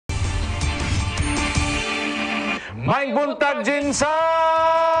May buntag Jinsan!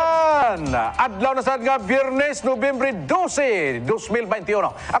 Adlaw na sad nga Biyernes, Nobyembre 12,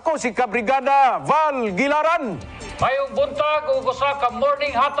 2021. Ako si Ka-Brigada Val Gilaran. Mayong buntag ug usa ka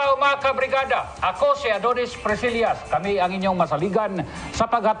morning hataw mga Ka-Brigada. Ako si Adonis Presilias. Kami ang inyong masaligan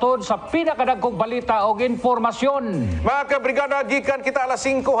sa paghatod sa pinakadagkong balita o informasyon. Mga Ka-Brigada, gikan kita alas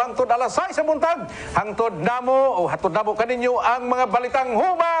 5 hangtod alas 6 sa buntag. Hangtod namo o hatod namo kaninyo ang mga balitang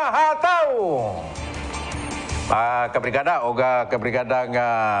humahataw. Ka-Brigada o Ka-Brigada nga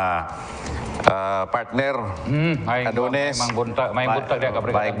partner Adonis, may buntag dia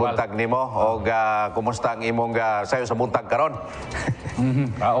Ka-Brigada. may buntag nimo o kumusta ang imong sayo sa buntag karon?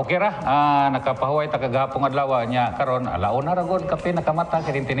 Okay ra, nakapahuway ta kagahapon adlaw nya karon alaon na ra gud kape nakamata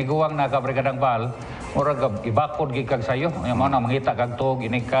kay tiniguang na Ka-Brigadang Val. Murag ibakod gid kag sayo, mao na mangita kag tuog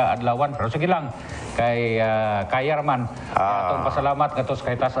ini ka adlawan. Pero sige lang kay kaya raman. Atong pasalamat ngadto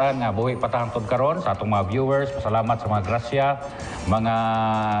sa kahitasan nga buhi patahantod karon sa atong mga viewers. Pasalamat sa mga grasya, mga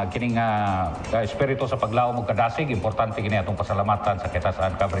kining espiritu sa paglaom og kadasig. Importante kini atong pasalamatan sa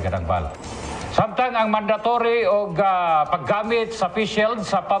kahitasan Ka-Brigadang Val. Samtang ang mandatory og paggamit sa face shield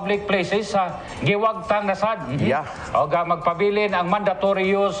sa public places giwagtang nasad. Og magpabilin ang mandatory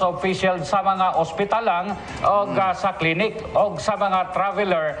use of face shield sa mga ospital lang og sa clinic og sa mga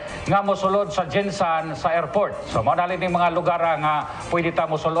traveler nga mosulod sa Jinsan sa airport. So mao na ning mga lugar nga pwede ta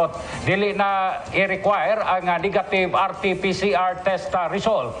mosulod. Dili na i-require ang negative RT-PCR test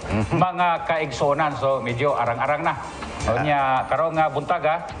result mga kaigsunan. So medyo arang-arang na. Nya karon nga buntag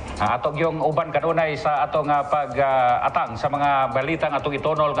atong yung uban kanunay sa atong pag-atang sa mga balitang atong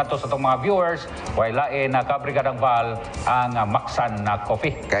itonol kanto sa atong mga viewers, way lain na Ka-Brigadang Val ang maksan na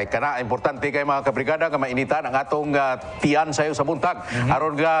coffee. Kay kana importante kay mga Ka-Brigada nga mainitan ang atong tiyan sayo sa buntag.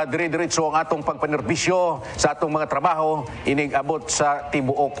 Aron nga dire-diretso ang atong pagpanerbisyo sa atong mga trabaho inig abot sa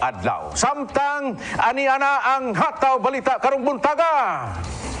tibuok adlaw. Samtang ani ana ang hataw balita karong buntaga.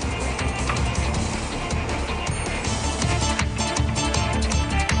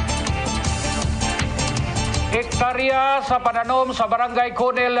 Hektarya sa pananom sa barangay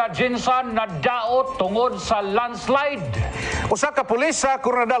Conel, Jinsan nadaot tungod sa landslide. Usa ka pulis sa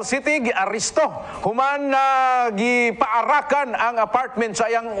Coronadal City giaresto human gipaarakan ang apartment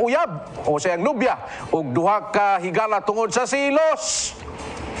sa iyang uyab o sa iyang nobya ug duha ka higala tungod sa silos.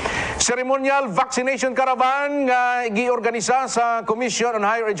 Ceremonial vaccination caravan nga giorganisa sa Commission on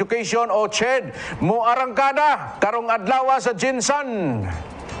Higher Education o CHED mo arangkada karong adlaw sa Jinsan.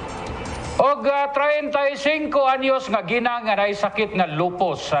 Og 35 anyos nga ginang nga naay sakit nga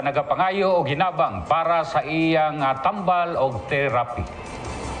lupus sa nagapangayo og ginabang para sa iyang tambal og therapy.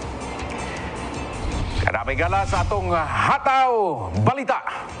 Kadamay gala sa atong hataw balita.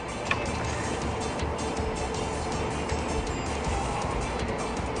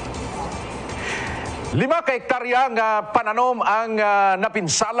 Lima ka hektarya nga pananom ang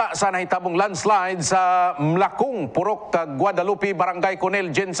napinsala sa nahitabong landslide sa Mlakong, Purok, Guadalupe, Barangay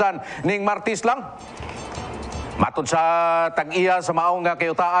Conel, Jinsan ning Martes lang. Matod sa tag-iya sa maong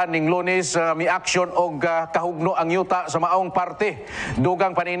kayutaan ning Lunes, mi aksyon og kahugno ang yuta sa maong parte.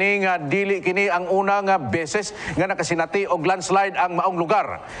 Dugang panining dili kini ang unang beses nga nakasinati og landslide ang maong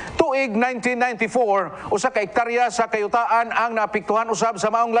lugar. Tuig 1994, usa ka hektarya sa kayutaan ang naapektuhan usab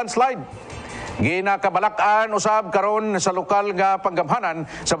sa maong landslide. Ginakabalakan usab karon sa lokal nga panggamhanan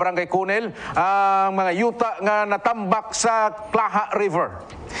sa Barangay Conel ang mga yuta nga natambak sa Plaha River.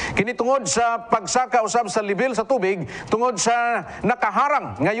 Kini tungod sa pagsaka usab sa level sa tubig tungod sa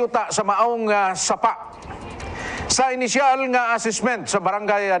nakaharang nga yuta sa maong sapa. Sa inisyal nga assessment sa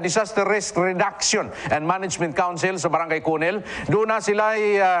Barangay Disaster Risk Reduction and Management Council sa Barangay Conel, doon na sila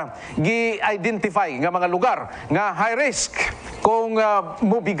gi-identify nga mga lugar nga high risk kung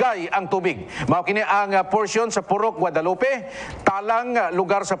mubigay ang tubig. Mao kini ang portion sa Purok Guadalupe, talang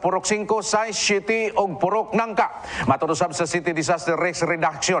lugar sa Purok 5, Sais City og Purok Nangka. Matod usab sa City Disaster Risk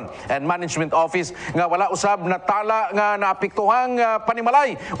Reduction and Management Office nga wala usab na tala nga naapektuhang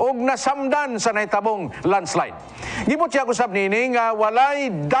panimalay og nasamdan sa nahitabong landslide. Gibot siya usab nini nga walay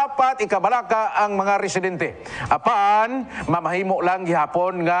dapat ikabalaka ang mga residente. Apan mamahimo lang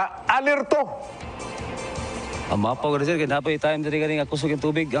gihapon nga alerto. Ang mapaw ka sir, kaya napay time diri nga kusog yung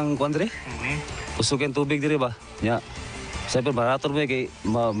tubig ang kuandre. Kusog yung tubig diri ba? Ya. Siyempre barator mo kay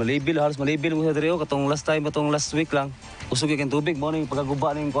malibil, halos malibil mo sa diri katong last time, katong last week lang. Kusog yung tubig mo ning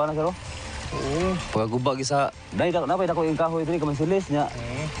pagaguba ning kuana sir. Pagaguba gisa, napay dako yung kahoy diri kamansilis nya.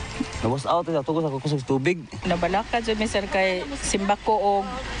 Nabos out sa tugos ako kusog tubig. Nabalaka jud mi sir kay simbako og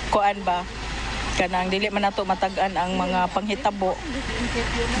kuan ba. kanang dili man nato matagan ang mga panghitabo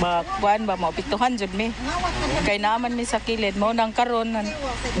ba kuan ba maopiktuhan jud mi kay naaman mi sa kilid mo nang karon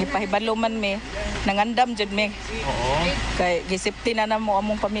gipahibalo man mi nangandam jud mi kay gisipti na namo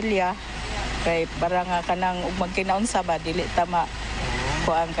among pamilya kay para nga kanang ug magkinaunsa ba dili tama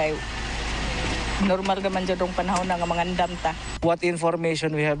kuan kay normal naman dyan yung panahon na nga mangandam ta. What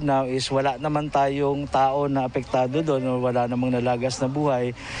information we have now is wala naman tayong tao na apektado doon o wala namang nalagas na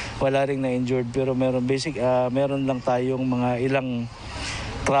buhay, wala ring na-injured pero meron lang tayong mga ilang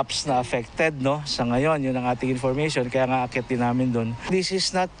crops na affected no sa ngayon. Yun ang ating information kaya nga akit din namin doon. This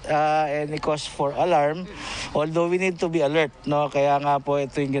is not any cause for alarm although we need to be alert no kaya nga po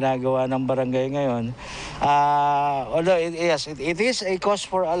ito yung ginagawa ng barangay ngayon. Although it is a cause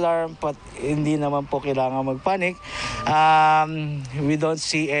for alarm but hindi naman po kailangan magpanic. We don't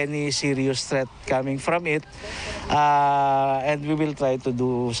see any serious threat coming from it and we will try to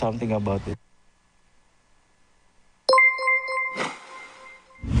do something about it.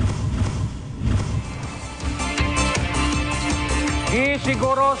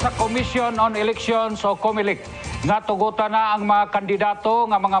 Gisiguro sa Commission on Elections o COMELEC nga tugutan na ang mga kandidato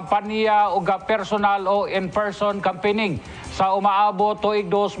nga mga paniya o personal o in-person campaigning sa umaabot tuig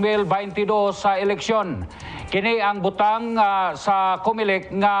 2022 sa eleksyon. Kini ang butang sa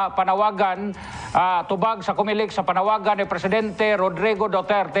COMELEC nga panawagan tubag sa COMELEC sa panawagan ni Presidente Rodrigo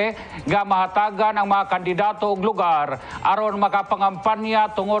Duterte nga mahatagan ang mga kandidato og lugar aron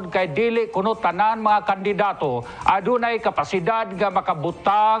makapangampanya tungod kay dili kuno tanan mga kandidato adunay kapasidad nga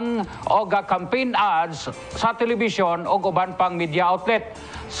makabutang og campaign ads sa telebisyon o uban pang media outlet.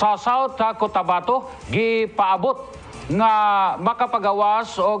 Sa South Cotabato gipaabot nga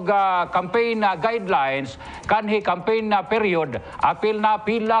makapagawas og campaign guidelines kanhi campaign na period apil na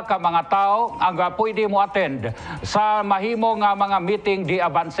pila ka mga tao ang pwede mo attend sa mahimo nga mga meeting di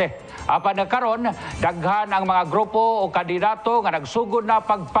avanse. Apan karon daghan ang mga grupo o kandidato nga nagsugod na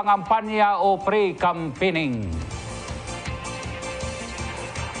pagpangampanya o pre-campaigning.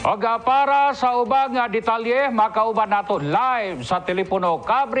 Og para sa ubang detalye, makauban nato live sa telepono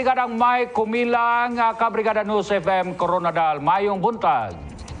Ka-Brigadang Mike Kumilang, Ka-Brigada News FM Coronadal. Mayong buntag.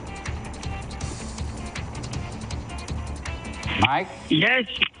 Mike? Yes,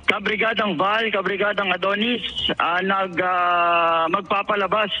 Ka-Brigadang Val, Ka-Brigadang Adonis,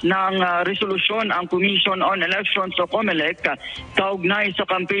 magpapalabas ng resolusyon ang Commission on Elections o COMELEC kaugnay sa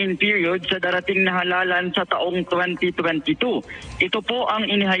campaign period sa darating na halalan sa taong 2022. Ito po ang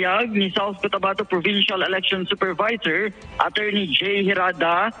inihayag ni South Cotabato Provincial Election Supervisor, Attorney J.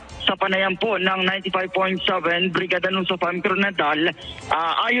 Hirada, sa panayam po ng 95.7 Brigada News of Coronadal.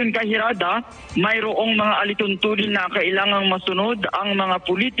 Ayon kay Hirada, mayroong mga alituntunin na kailangang masunod ang mga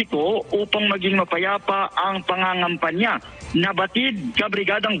politiko upang maging mapayapa ang pangangampanya. Nabatid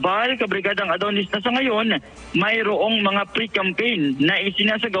Ka-Brigadang Val, Ka-Brigadang Adonis na sa ngayon, mayroong mga pre-campaign na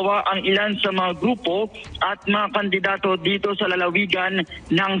isinasagawa ang ilan sa mga grupo at mga kandidato dito sa lalawigan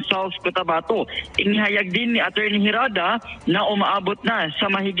ng South Cotabato. Inihayag din ni Attorney Hirada na umaabot na sa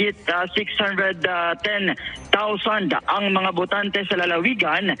mahigit 610,000 ang mga botante sa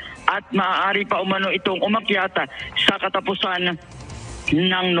lalawigan at maaari pa umano itong umakyat sa katapusan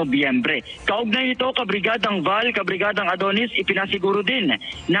ng Nobyembre. Kaugnay nito, Ka-Brigadang Val, Ka-Brigadang Adonis, ipinasiguro din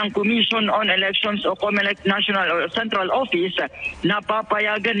ng Commission on Elections o COMELEC National or Central Office na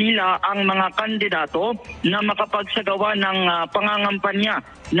papayagan nila ang mga kandidato na makapagsagawa ng pangangampanya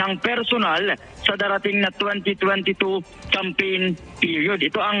ng personal sa darating na 2022 campaign period.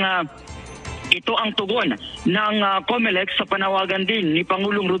 Ito ang tugon ng COMELEC sa panawagan din ni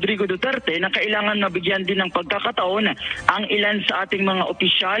Pangulong Rodrigo Duterte na kailangan mabigyan din ng pagkakataon ang ilan sa ating mga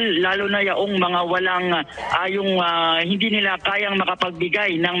opisyal, lalo na yaong mga walang hindi nila kayang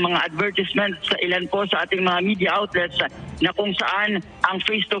makapagbigay ng mga advertisements sa ilan po sa ating mga media outlets na kung saan ang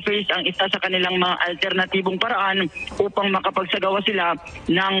face-to-face ang isa sa kanilang mga alternatibong paraan upang makapagsagawa sila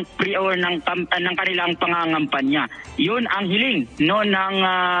ng ng kanilang pangangampanya. Yun ang hiling ng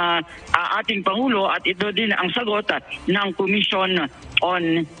ating Pangulo at ito din ang sagot ng Commission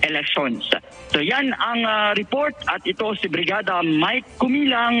on Elections. So yan ang report at ito si Brigada Mike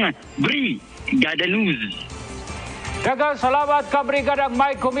Kumilang, Brigada News. Daghang salamat Ka-Brigadang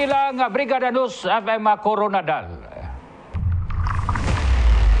Mike Kumilang, Brigada News FM Coronadal.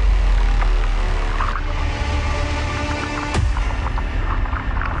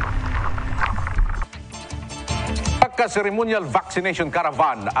 Ceremonial vaccination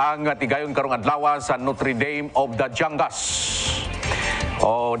caravan ang tigayon karong adlaw sa Notre Dame of the Jangas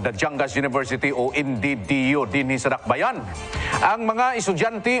o the Jangas University o NDDU dinhi sa Dakbayan. Ang mga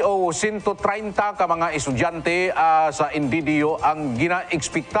estudyante o 130 ka mga estudyante sa Indidio ang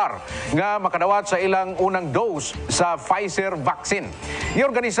gina-ekspektar nga makadawat sa ilang unang dose sa Pfizer vaccine.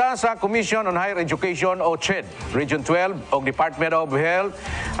 Giorganisa sa Commission on Higher Education o CHED, Region 12 o Department of Health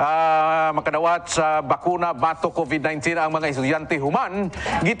makadawat sa bakuna bato COVID-19 ang mga estudyante human.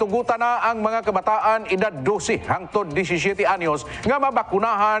 Gitugutan na ang mga kabataan edad 12 hangtod 17 anyos nga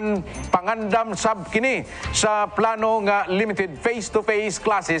mabakunahan pangandam sab kini sa plano nga limited face-to-face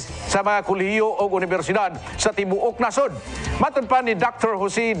classes sa mga kolehiyo o universidad sa tibuok nasod. Matod pa ni Dr.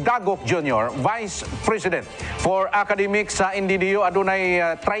 Jose Dagok Jr., Vice President for Academics sa Indidio, adunay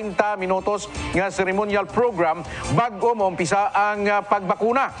 30 minutos nga ceremonial program bago maumpisa ang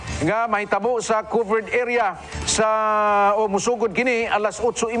pagbakuna nga mahitabo sa covered area sa o musugod kini alas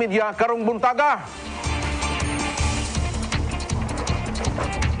 8:30 karong buntaga.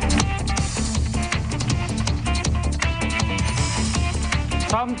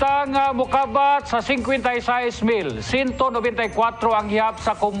 Samtang mukabat sa 56,194 ang gihap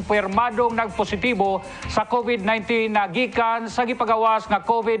sa kumpirmadong nagpositibo sa COVID-19 na gikan sa gipagawas nga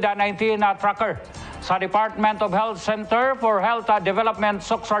COVID-19 na tracker sa Department of Health Center for Health Development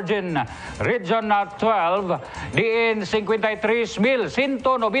Socsargen Region 12 diin 53,191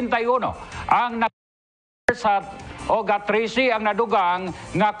 ang sa Oga 13 ang nadugang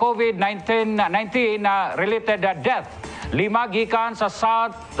nga COVID-19 na related death. 5 gikan sa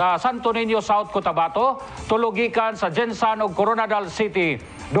Santo Niño, South Cotabato, 3 gikan sa Jensan ug Coronadal City,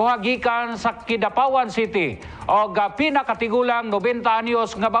 2 gikan sa Kidapawan City, ug pinakatigulang 90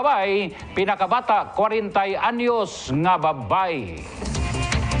 anyos nga babay, pinakabata 40 anyos nga babay.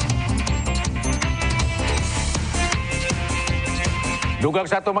 Dugag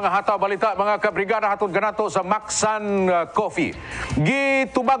sa itong mga hataw balita, mga Ka-Brigada, hatod ganato sa Maxan Coffee.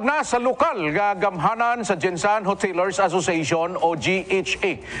 Gitubag na sa lokal nga gamhanan sa Jensan Hotelers Association o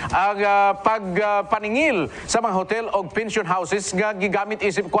GHA ang pagpaningil sa mga hotel o pension houses nga gigamit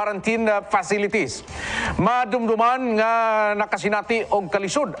isip quarantine facilities. Madumduman nga nakasinati og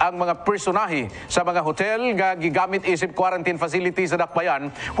kalisod ang mga personahe sa mga hotel nga gigamit isip quarantine facilities sa Dakbayan.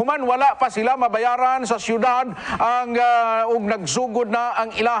 Human wala pa sila mabayaran sa syudad ang og nagsugod na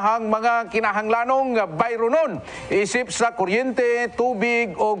ang ilahang mga kinahanglanong bayronon isip sa kuryente,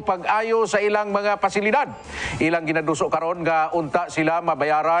 tubig o pag-ayo sa ilang mga pasilidad. Ilang ginaduso karon nga unta sila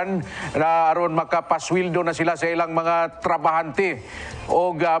mabayaran na aron makapasweldo na sila sa ilang mga trabahante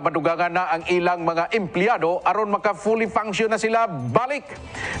o madugangan na ang ilang mga empleyado aron maka-fully function na sila balik.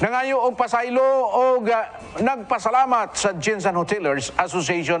 Nangayo og pasaylo o nagpasalamat sa Jensan Hotelers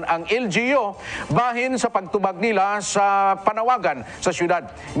Association ang LGU bahin sa pagtubag nila sa panawagan sa syudad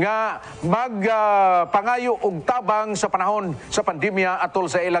nga magpangayo og tabang sa panahon sa pandemya atol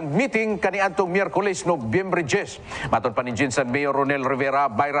sa ilang meeting kaniadtong Miyerkules, Nobyembre 10. Maton pa ni Jensan Mayor Ronel Rivera,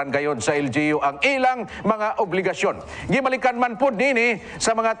 bayran gayon sa LGU ang ilang mga obligasyon. Gibalikan man pud nini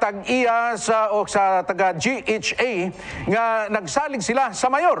sa mga tag-iya sa taga GHA nga nagsalig sila sa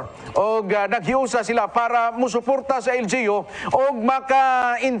mayor o naghiusa sila para musuporta sa LGU o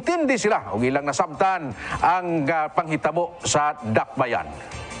makaintindi sila o ilang nasabtan ang panghitabo sa Dakbayan.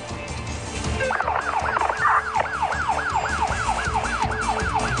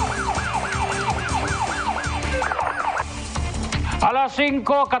 Alas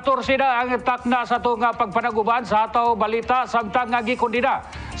 5:14 na ang takna sa itong pagpanaguban sa ataw balita samtang gikundina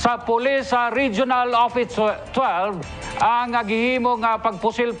sa Police Regional Office 12 ang gihimo nga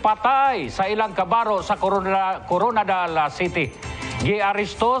pagpusil patay sa ilang kabaro sa Coronadal City.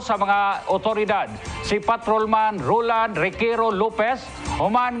 Giaresto sa mga otoridad si Patrolman Roland Riquero Lopez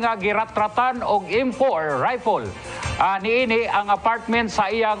human nga giratratan og M4 rifle. Niini ang apartment sa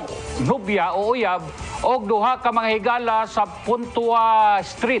iyang nubya o uyab og duha ka mga higala sa Puntua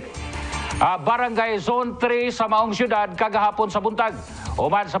Street, Barangay Zone 3 sa maong syudad kagahapon sa buntag.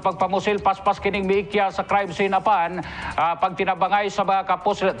 Uman sa pagpamusil paspas kining miikya sa crime scene apan pagtinabangay sa mga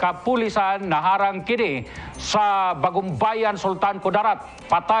kapulisan naharang kini sa Bagumbayan, Sultan Kudarat.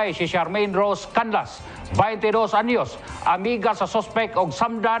 Patay si Charmaine Rose Canlas, 22 anyos, amiga sa suspect og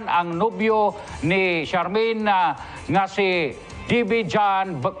samdan ang nobyo ni Charmaine nga si DB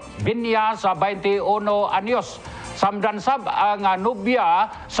John Binya sa 21 anyos. Samdan sab ang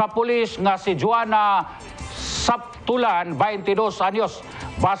nobya sa pulis nga si Joanna Saptulan, 22 anyos.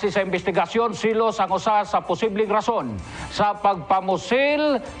 Base sa investigasyon, silos ang usa sa posibleng rason sa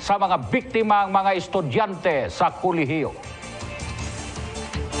pagpamusil sa mga biktimang mga estudyante sa kolehiyo.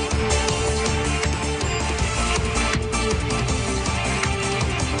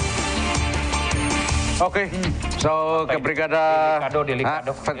 Okay. So, Ka-Brigada...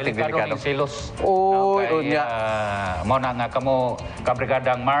 Delikado. Ha? Delikado ng silos. Uy, Okay, unya. mo na nga kamo,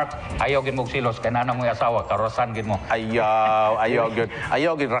 Ka-Brigadang Mark, ayaw gin mo silos, kaya na mo asawa, karosan gin mo.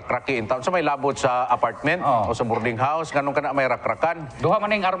 Ayaw gid rakraki in town. So may labot sa apartment o sa boarding house, ganun ka na may rakrakan. Duha man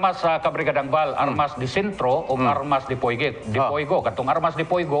ning armas sa Ka-Brigadang Val, armas di sentro o armas di Poigo. Katong armas di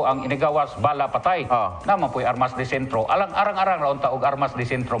Poigo ang inigawas bala patay. Naman po'y armas di sentro. Arang-arang raon ta og armas di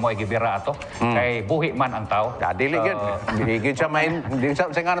sentro mo igibira ato. Kay buhi man ang tao. Dili gid. Binigid siya main, din sa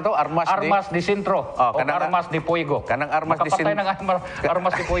ngano to, armas di sentro o armas di Poigo. Kanang armas di Makapatay sentro. ng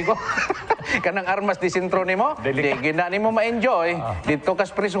armas di Poigo. Kanang armas di sentro nimo. Di gina nimo ma-enjoy dito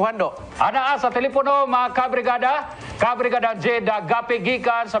kas prisuhan do. Ana sa telepono mga Ka-Brigada, Ka-Brigada J Dagapi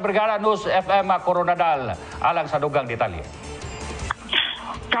gikan sa Brigada News FM Coronadal alang sa dugang detalye.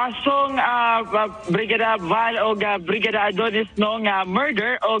 Kasong Brigada Val o Brigada Adonis no nga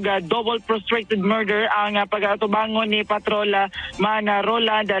murder o double prostrated murder ang pagatubangon ni Patrol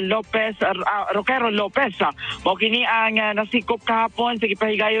Roland Lopez Roquero Lopez. O kini ang nasikop kahapon sa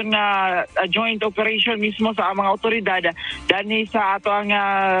gipahigayon nga joint operation mismo sa mga otoridad dani sa ato ang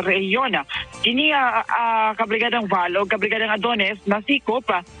rehiyon. Kini Ka-Brigadang Val o Ka-Brigadang Adonis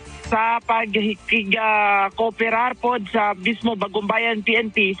nasikop sa pag-kooperar pod sa mismo Bagumbayan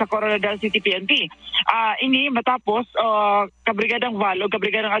PNP sa Coronadal City PNP. Ini matapos Ka-Brigadang Val o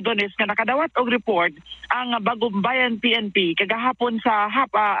Ka-Brigadang Adonis nga nakadawat og report ang Bagumbayan PNP kagahapon sa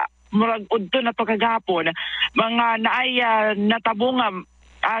murag udto na to kagahapon mga naay natabong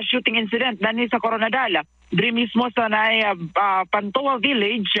shooting incident dani sa Coronadal. Diri mismo sa naay Pantoa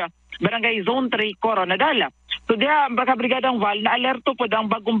Village, Barangay Zone 3, Coronadal. So diha ang Ka-Brigadang Val na alerto po ang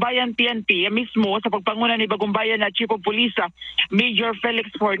Bagumbayan PNP mismo sa pagpanguna ni Bagumbayan na Chief of Police Major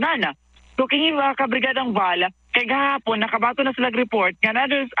Felix Fornana. So kini Ka-Brigadang Val kay gahapon nakabato na sila report nga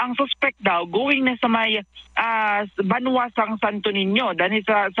ang suspect daw going na sa may Banwasang Santo Niño dani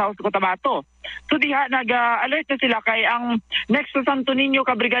sa South Cotabato. So diha nag-alert na sila kay ang next sa Santo Niño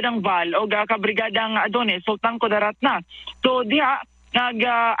Ka-Brigadang Val o Ka-Brigadang Adonis Sultan Kudarat na. So diha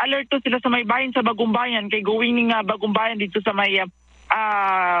nag-alerto sila sa may bahin sa Bagumbayan kay going ning Bagumbayan dito sa may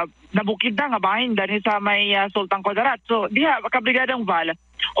nabukid na nga bahin dani sa may Sultan Kudarat. So diha Ka-Brigadang Val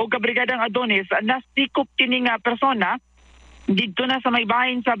o Ka-Brigadang Adonis nasikop kini nga persona dito na sa may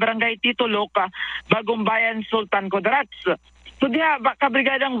bahin sa Barangay Tito Loca, Bagumbayan, Sultan Kudarat. So diha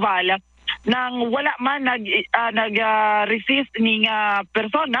Ka-Brigadang Val nang wala man nag-resist ni nga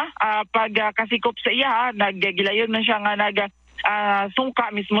persona pag kasikop sa iya naggilayon man siya nga sungka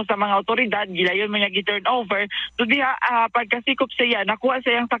mismo sa mga otoridad, gilayon man niya gi-turn over. So diha pagkasikop sa iya nakuha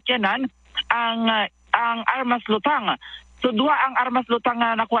sa iyang sakyanan ang armas lutang. So duha ang armas lutang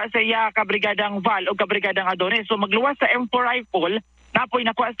nga nakuha sa iya Ka-Brigadang Val o Ka-Brigadang Adonis. So magluwas sa M4 rifle napoy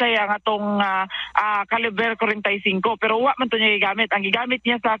nakuha sa iya nga tong caliber 45 pero wa man to niya gigamit. Ang gigamit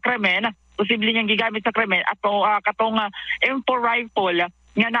niya sa krimen, posible niyang gigamit sa krimen ato katong M4 rifle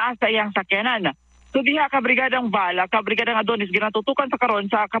nga naa sa iyang sakyanan. So diha Ka-Brigadang Val, Ka-Brigadang Adonis ginatutukan sa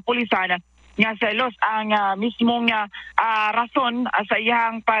karon sa kapulisan nga selos ang mismong rason sa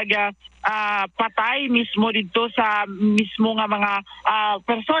iyang patay mismo dito sa mismo nga mga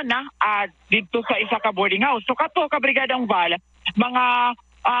persona dito sa isa ka boarding house. So kato Ka-Brigadang Val, mga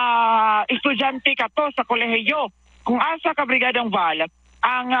estudyante kato sa kolehiyo. Kung asa Ka-Brigadang Val,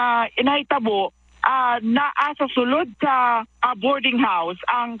 ang inahitabo naa sa sulod sa boarding house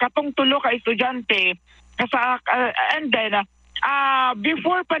ang katong tulo ka estudyante and then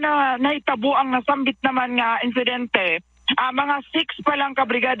before pa na nahitabo ang nasambit naman nga insidente mga 6 pa lang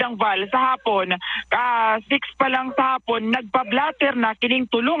Ka-Brigadang Val sa hapon 6 pa lang sa hapon nagpa-blatter na kining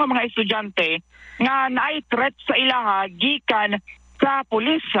tulo nga mga estudyante nga naay threat sa ilaha gikan sa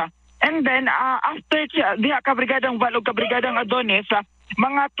pulis. And then after diha Ka-Brigadang Val o Ka-Brigadang Adonis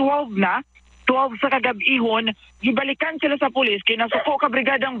mga 12 sa kagabihon, gibalikan sila sa pulis kay nasuko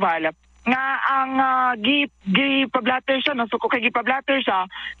Ka-Brigadang Val nga ang gi-pablatter siya, nasuko kay gi-pablatter siya,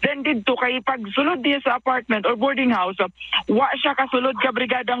 then didto kay pagsulod diya sa apartment or boarding house, wa siya kasulod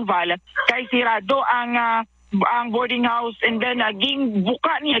Ka-Brigadang Val kay sirado ang boarding house and then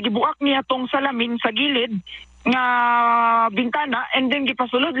gibuak niya tong salamin sa gilid nga bintana and then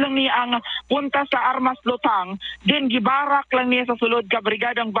gipasulod lang niya ang punta sa armas lutang then gibarak lang niya sa sulod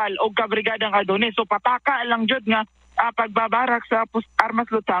Ka-Brigadang Val o Ka-Brigadang Adonis. So pataka lang jud nga pagbabarak sa armas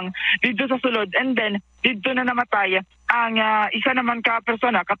lutang dito sa sulod and then dito na namatay ang isa naman ka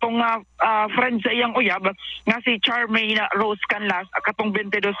persona katong friend sa iyang uyab nga si Charmaine Rose Canlas katong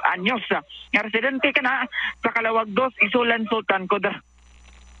 22 anyos nga residente kana sa Kalawag 2 Isulan Sultan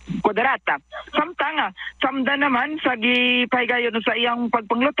Kudarata. Samtang samda naman sa gipahigayon sa iyang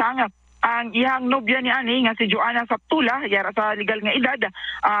pagpanglutang ang ihang nobya ni ani nga si Joanna Saptula, yara sa legal nga edad,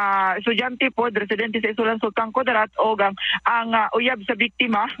 estudyante po, residente sa Isulan Sultan Kudarat, o ang uyab sa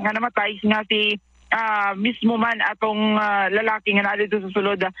biktima nga namatay nga si mismo man atong lalaki nga naadto sa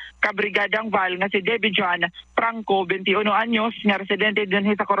sulod Ka-Brigadang Val nga si Debbie John Franco, 21 anyos, nga residente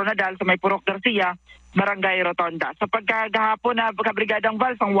din sa Coronadal sa May Purok Garcia, Barangay Rotonda. Sa pagkagahapon na Ka-Brigadang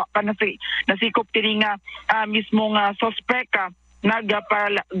Val, sang waka nasikop kini nga mismong suspect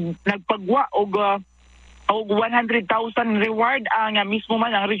nagpagwa og 100,000 reward ang mismo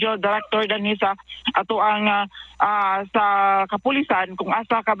man ang regional director dinhi sa ato ang sa kapulisan kung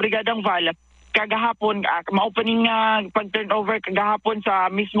asa Ka-Brigadang Val kagahapon ma-opening pag-turnover kagahapon sa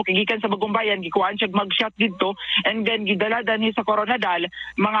mismo kagikan sa Bagong Bayan, gikuhaan siya mag-shot dito and then gidala dinhi sa Coronadal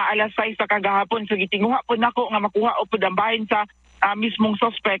mga alas 6 sa kagahapon. So gitinguha po nako nga makuha o pud ang bahin sa mismong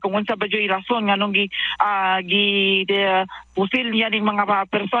suspect kung unsa ba joy rason nga nung pusil niya ning mga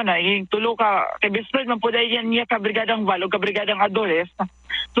persona yung tulo ka kay best friend man pud yan niya Ka-Brigadang Val o Ka-Brigadang Adoles.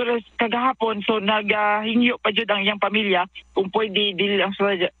 So kagahapon so naghingyo pa jud ang iyang pamilya kung pwede dili ang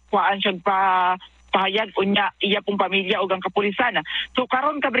kuhaan siya pahayag unya iya pong pamilya o ang kapulisan. So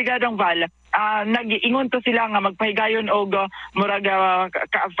karon Ka-Brigadang Val nag-iingon to sila nga magpahigayon og murag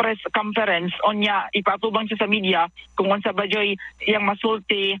press conference unya ipatubang siya sa media kung unsa ba joy iyang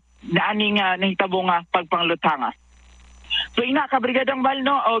masulti na aning nahitabo nga pagpanglutanga. So ina Ka-Brigadang Val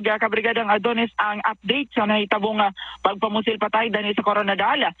no o Ka-Brigadang Adonis ang update sa nahitabo nga pagpamusil patay dinhi sa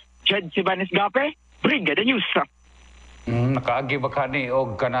Coronadal. Jed Sibanes Gape, Brigada News. Nakaagi ba ka ni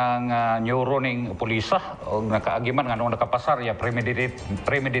o kanang neuro ning pulisa o nakaagi man nga nung nakapasar ya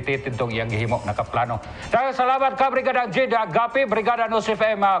premeditated tong iyang gihimo nakaplano. Salamat Ka-Brigada Jed Gapi, Brigada News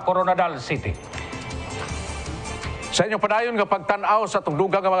FM Coronadal City. Sa inyong padayon nga pagtanaw sa itong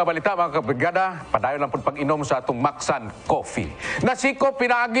dugang nga mga balita, mga Ka-Brigada, padayon lang po pag-inom sa itong Maksan Coffee. Nasiko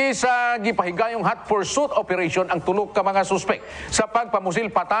pinagi sa gipahigayong hot pursuit operation ang tulok ka mga suspek sa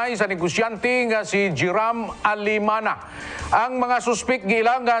pagpamusil patay sa negosyante nga si Jiram Alimana. Ang mga suspek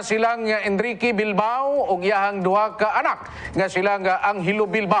giilang nga silang Enrique Bilbao o iyahang duha ka anak nga silang Angelo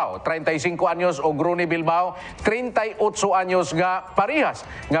Bilbao, 35 anyos o Gruni Bilbao, 38 anyos nga parihas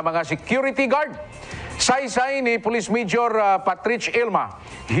nga mga security guard. Saysay ni Police Major Patrich Ilma,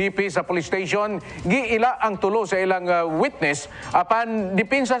 hipi sa police station, giila ang tulo sa ilang witness apan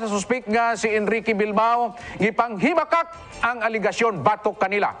dipinsa sa suspek nga si Enrique Bilbao, gipanghimakak ang aligasyon batok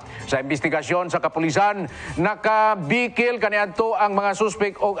kanila. Sa investigasyon sa kapulisan, nakabikil kaniadto ang mga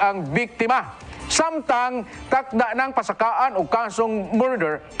suspek o ang biktima. Samtang takda ng pasakaan o kasong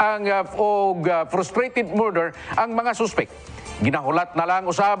murder o frustrated murder ang mga suspek. Ginahulat na lang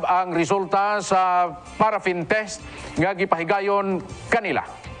usab ang resulta sa paraffin test nga gipahigayon kanila.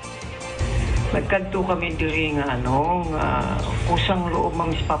 Nagkanto kami diri nga kusang loob mang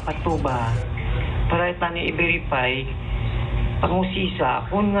papatuba para tani i-verify pangusisa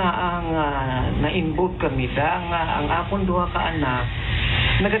kung nga ang na-involve kami nga ang akon duha ka anak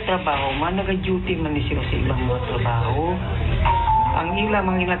nagatrabaho man naga-duty man ni sila sa ilang mga trabaho. Ang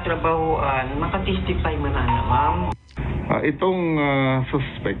mga trabahoan makatestify man ana ma'am. Itong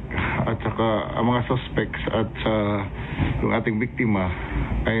suspect at saka ang mga suspects at yung ating biktima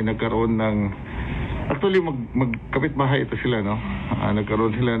ay nagkaroon ng actually magkapitbahay ito sila no.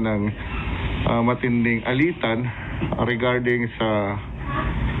 Nagkaroon sila ng matinding alitan regarding sa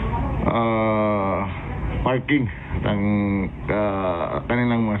parking ng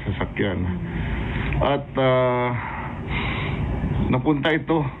kanilang mga sasakyan. At napunta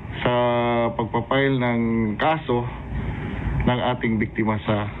ito sa pagpapile ng kaso ng ating biktima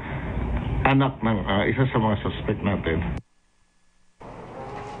sa anak ng isa sa mga suspect natin.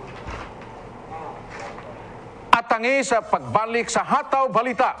 At tangi sa pagbalik sa Hataw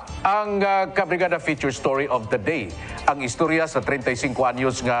Balita, ang Ka-Brigada feature story of the day. Ang istorya sa 35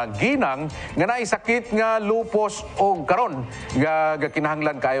 anyos nga ginang nga naisakit nga lupos o karon nga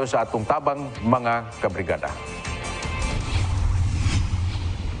kinahanglan kayo sa atong tabang mga Ka-Brigada.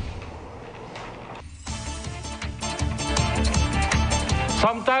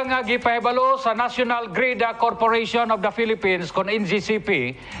 Samtang gipahibalo sa National Grid Corporation of the Philippines kon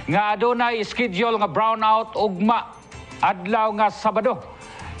NGCP nga adunay schedule nga brownout ugma adlaw nga Sabado.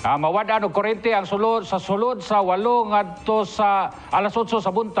 Mawad-an og kuryente ang sulod sa 8 ngadto sa alas 8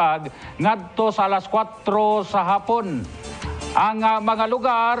 sa buntag ngadto sa alas 4 sa hapon. Ang mga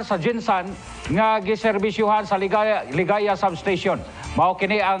lugar sa Jinsan nga giserbisyuhan sa Ligaya Substation. Mao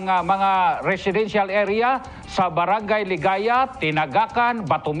kini ang mga residential area sa Barangay Ligaya, Tinagakan,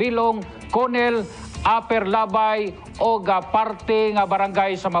 Batumilong, Conel, Upper Labay o parte nga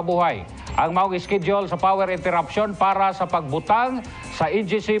barangay sa Mabuhay. ang maong schedule sa power interruption para sa pagbutang sa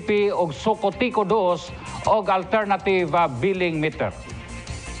NGCP og Sokotiko 2 og alternative billing meter.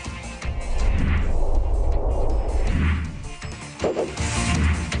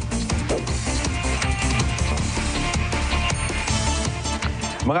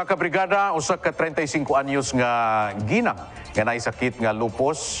 Mga kabrigada, usa ka 35 anyos nga ginang nga naay sakit nga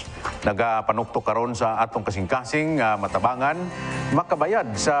lupus, nagapanukto karon sa atong kasing-kasing nga matabangan,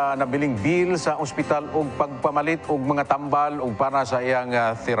 makabayad sa nabiling bill sa ospital og pagpamalit og mga tambal og para sa iyang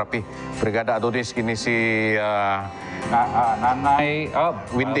therapy. Brigada Adonis kini si Nanay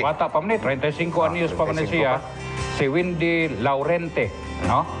Windy. Bata pa man 35 anyos pa man 35 siya. Si Windy Laurente,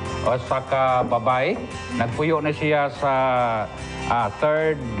 no? O sa ka babae, nagpuyo na siya sa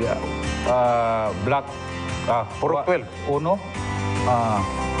third block Purok 12. Uno.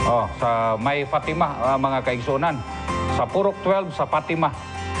 Sa May Fatima, mga kaigsunan. Sa Purok 12 sa Fatima.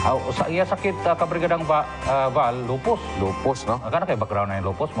 Sa iya sakit kabrigadang Val, lupus. Lupus, no? Kana kay background na yung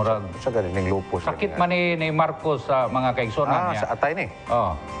lupus, murag Sa ganing lupus. sakit man ni Marcos sa mga kaigsunan niya. Sa atay ni.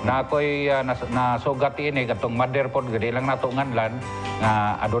 Na ako'y nasugat ini katong mother pod gadi lang nato nganlan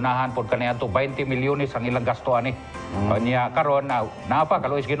nga adunahan pod kaniya to 20 milyones ang ilang gasto ani. Niya karon na pa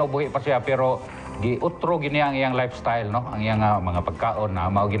kalois ginubuhi pa siya pero giutro gini ang iyang lifestyle, no, ang iyang mga pagkaon na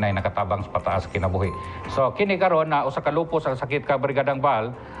mao ginay nakatabang sa pataas kinabuhi. So kini karon na usa ka lupus ang sakit kabrigadang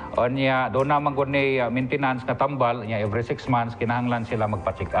Val, niya do na man gud ni maintenance nga tambal niya every 6 months kinahanglan sila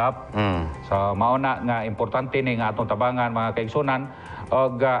magpa-check up. So mao na nga importante ni nga atong tabangan mga kaigsunan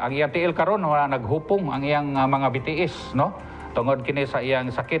og ang iyang tiil karon wala naghupong ang iyang mga BTS, no, tungod kini sa iyang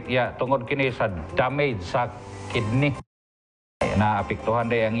sakit tungod kini sa damage sa kidney.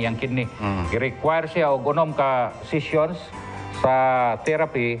 Naapektuhan day ang iyang kidney. I-require siya og unom ka sessions sa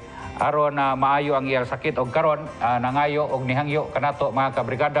therapy aron na maayo ang iyang sakit og karon nangayo og nihangyo kanato mga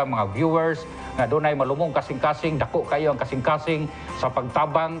kabrigada, mga viewers nga dunay malumong kasing-kasing, dako kayo ang kasing-kasing sa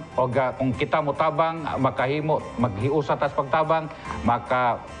pagtabang og kung kita mo tabang makahimo maghiusa tas pagtabang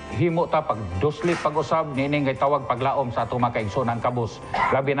makahimo ta pagduslit pag-usab nining kay tawag paglaom sa atong mga kaigsunan kabus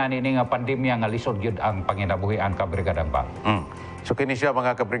labi na nining pandemya nga lisod gyud ang panginabuhian kabrigadang pa. So kini siya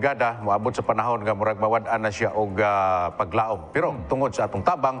mga kabrigada, moabot sa panahon nga murag mawad-an na siya og paglaom. Pero tungod sa atong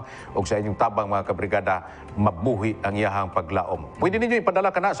tabang og sa inyong tabang mga kabrigada, mabuhi ang iyahang paglaom. Pwede ninyo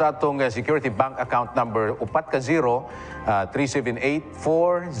ipadala kana sa atong security bank account number 4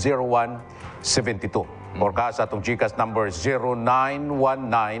 or ka sa atong GCash number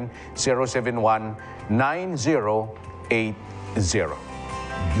 0919-071-9080.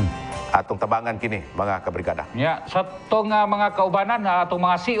 Atong tabangan kini mga kabrigada. Sa tong mga kaubanan atong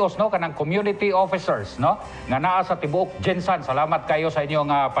mga CEOs, no, kanang community officers, no, nga naa sa tibuok Jensan, salamat kayo sa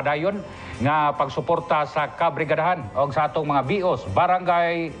inyong padayon nga pagsuporta sa kabrigadahan og sa atong mga BOs,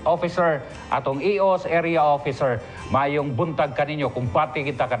 barangay officer, atong EOs, area officer, mayong buntag kaninyo kung pati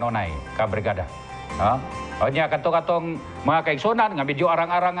kita kanunay kabrigada. O niya katong mga kaigsunan nga medyo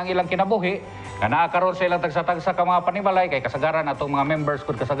arang-arang ang ilang kinabuhi nga naakaroon sa ilang tagsa-tagsa ka mga panimalay kay kasagaran atong mga members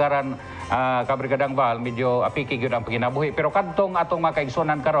kung kasagaran kabrigadang Val medyo apiki gyud ang paginabuhi pero kadtong atong mga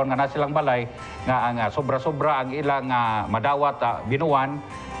kaigsunan karon nga na silang balay nga ang sobra-sobra ang ilang madawat binuwan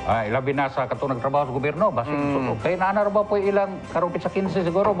ilabi na sa katong nagtrabaho sa gobyerno basin kay naana ra ba po ilang karupit sa 15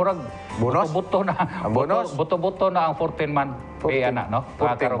 siguro murag buto-buto na buto-buto na ang 14 man pay ana, no,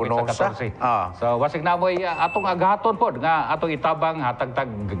 karupit sa 14. So wasig na moy atong agaton pod nga atong itabang hatag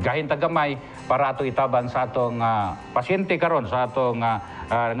gahin tagamay para atong itabang sa atong pasyente karon sa atong nga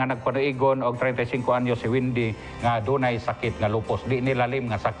nagpanuigon og 35 anyo si Windy nga dunay sakit nga lupus di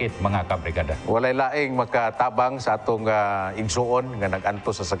nilalim nga sakit mga kabrigada. Walay laing makatabang sa atong igsuon nga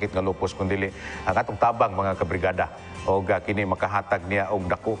naganto sa sakit nga lupus kundi ang atong tabang mga kabrigada og kini makahatag niya og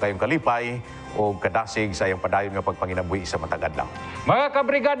dako kayong kalipay o kadasig sa iyang padayon nga pagpanginabuhi sa matagad lang. Mga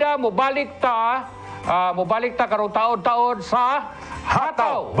kabrigada, mubalik ta karong taon-taon sa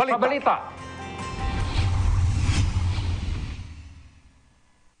Hataw sa Balita.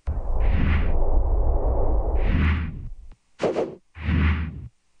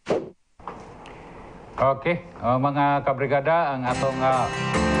 Okay, mga kabrigada, ang atong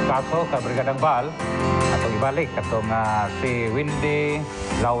kaso, kabrigadang Val, atong ibalik, atong si Windy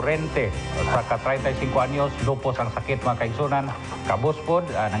Laurente, sa ka-35 anyos, lupos ang sakit mga kaigsunan, kabuspod,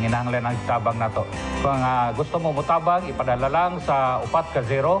 nanginahanglan ang tabang nato. Kung gusto mo mutabang, ipadala lang sa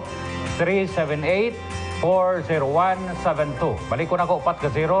 4-0-378-40172. Balik ko na ko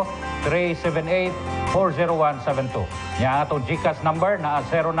 4-0-378-40172. Yan atong GCash number na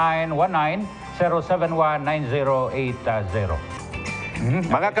 0919-071-9080.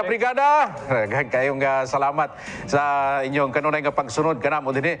 Mga kabrigada, kayong salamat sa inyong kanunay nga pagsunod kanamo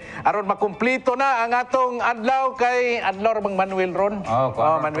dinhi. Aron makumplito na ang atong adlaw kay adlaw bang Manuel ron.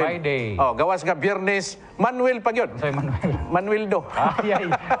 Friday. Gawas nga Biyernes, Manuel pa gyud. Say Manuel. Manuel do.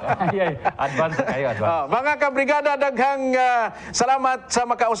 Ay. Advance kayo, advance. Mga kabrigada, daghang salamat sa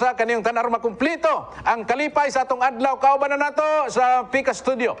makausa kaniyong tanan aron makumplito ang kalipay sa atong adlaw. Kauban na nato sa Pika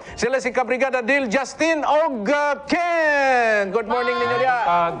Studio. Sila si Ka-Brigada Dil, Justin og Ken. Good morning ninyo diha.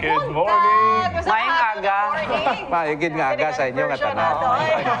 Good morning. Maayong aga. Maigid nga aga sa inyo nga tanan.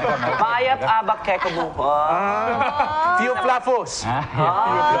 Maayap abak kay kabuko. Few plafos.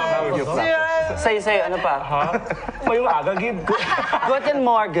 Few plafos. Say, ano pa? Mayong aga, gid. Guten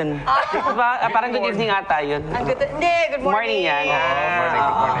Morgen. Diba? Parang good evening ata yun. Hindi, good morning. Morning yan.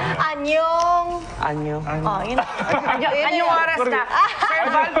 Anyong. Anyo. Yun. Anyong oras na. Sir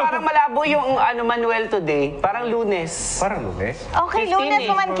Val, parang malabo yung Manuel today. Parang Lunes. Parang Lunes. Okay, 15 Lunes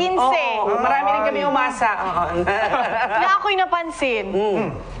naman 15. Oo, marami rin kami umasa. Na ako'y napansin.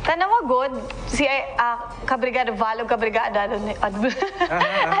 Tanawa good, si Ka-Brigada Val o Ka-Brigada Adonis.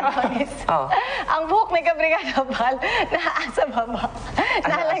 Ang buhok ni Ka-Brigada Val, naasa baba.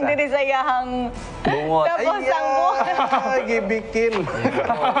 Nalang din sa iyahang Bungot. tapos ang buhok. Ay, gibikil.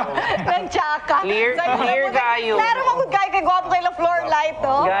 Nagtsaka. Clear kayo. Klaro magod kayo kay Guwapo kay La Flor Light,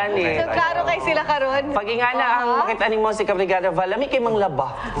 oh. Gani. So, klaro kay sila karon. Pag ingana ang makita ni mo si Ka-Brigada Val, lami kay mang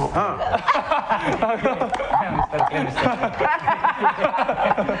laba.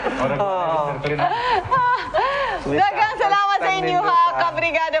 Daghang salamat sa inyo ha,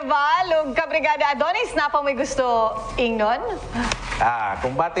 Ka-Brigada Val ug Ka-Brigada Adonis. Napa may gusto ingnon?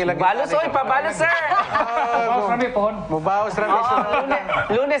 Kung bati lang. Balos, oy, pabalos, sir. Mubawas rami.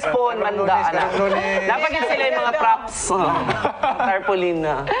 Lunes po, manda. Lunes. Dapat yun sila yung mga props. Tarpaulin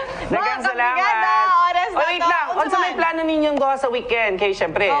na. Daghang Ka-Brigada, salamat. oras na Wait to. lang. Ano sa may plano ninyong gawa sa weekend? Kaya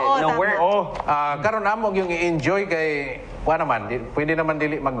syempre, Oo, no tama. work. Karon amog yung i-enjoy kay naman, pwede naman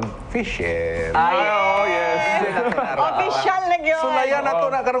dili mag-fishing. Yes. Official na yun. Sulayan na to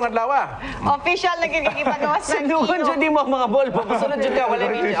na karong adlaw. Official na yun kikipagawas ng Sundugan kino. dyan di mo mga ball. Papasunod dyan ka. Wala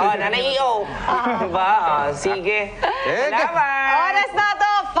dito. Nanay-iyo. Diba? Sige. Salamat. Oras na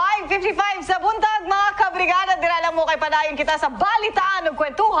to, 5:55 sa buntag, mga Ka-Brigada. Dira lang mo kay padayon kita sa balitaan ug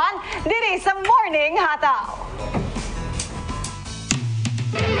kwentuhan diri sa Morning Hataw.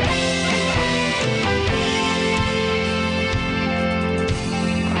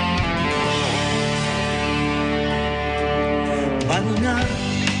 Bago na,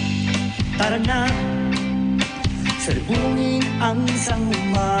 tara na, salubungin ang isang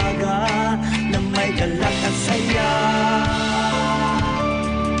umaga na may galak at saya.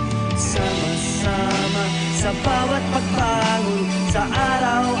 Sama-sama sa bawat pagbangon sa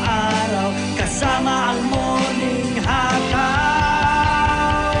araw-araw, kasama ang Morning Hataw.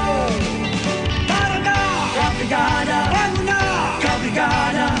 Tara na, Ka-Brigada, bago na,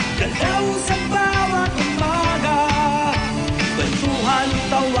 Ka-Brigada, galaw sa bawat umaga. Kwentuhan,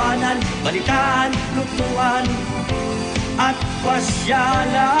 tawanan, balitaan, lutuan, at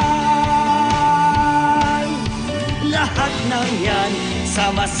pasyalan. Lahat ng yan,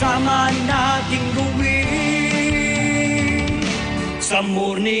 sama-sama nating gawin sa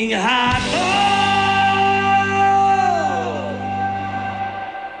Morning Hataw.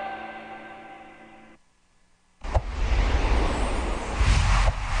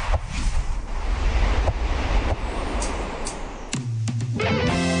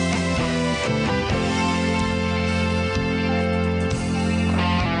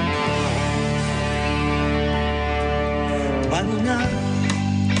 Bago na,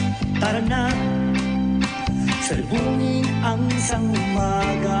 tara na, salubungin ang isang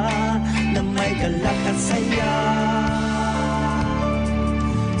umaga na may galak at saya.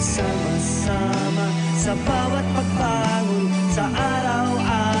 Sama-sama sa bawat pagbangon sa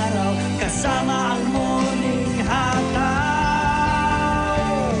araw-araw, kasama ang Morning Hataw.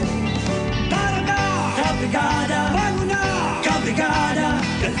 Tara na, Ka-Brigada, bago na, Ka-Brigada,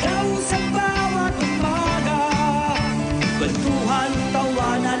 galaw sa bawat umaga. Kwentuhan,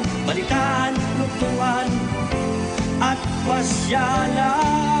 tawanan, balitaan, lutuan, at pasyalan.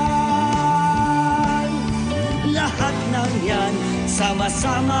 Lahat ng yan,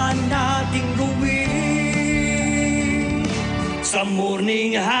 sama-sama nating gawin sa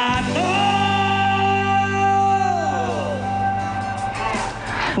Morning Hataw.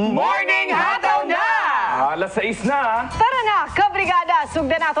 Morning Hataw na! Alas 6 na. Tara na, Ka-Brigada. Ka-Brigada,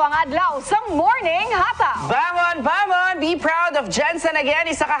 sugdan nato ang adlaw sa Morning Hataw. Bangon, bangon! Be proud of Jensen again.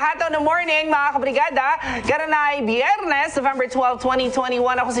 Isa kahataw na morning, mga kabrigada. Karanay, Biyernes, November 12, 2021.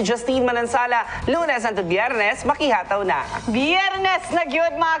 Ako si Justine Manansala. Lunes at Biyernes, makihataw na. Biyernes na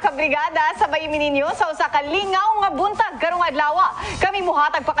gyud mga kabrigada, sabay mininyo sa usa ka lingaw nga buntag karong adlaw. Kami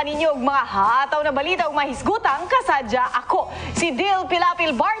muhatag pa kaninyo og mga hataw na balita ug mahisgutang kasadya ako. Si Dil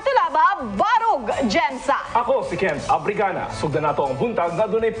Pilapil Bartolaba, Barug Jensa. Ako si Ken Ka-Brigada. Sugdan nato ang buntag na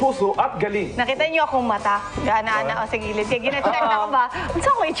dunay puso at galing. Nakita niyo akong mata, gana-ana o sa gilid. Kaya gina-check na ko ba? Unsa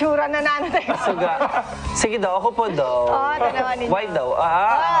ko itsura na nano tayo? Sige daw, ako po daw. tanawan ninyo. Why daw?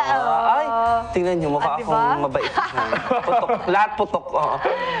 Ay, tingnan niyo, mukha diba? akong mabait. Putok, lahat putok.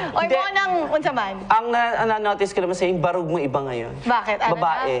 Oy, mo nang unsa man? Ang na-notice ko naman sa yung barug mo iba ngayon. Bakit? Ano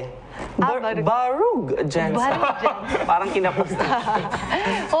Babae. barug. Barug, Jensen. Barug, Jensen. Parang kinapos na.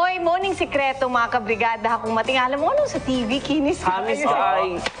 Oy, morning sikreto mga kabrigada. Kung matingala mo ano sa TV, kinis ka. Hamis ka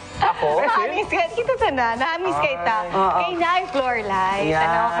ay ako? Hamis ka. Kita ta na. Nahamis ka ita. Kay Nay Floor Light.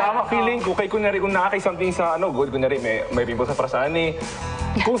 Yeah. Sama feeling ko kay kunwari kung nakakay something sa good kunwari may pimple sa parasaan eh.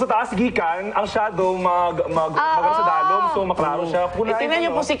 Kung sa taas gikan, ang shadow mag sa dalom, so maklaro siya. Tingnan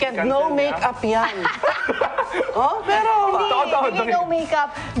niyo po si Ken, no makeup yan. Pero Hindi no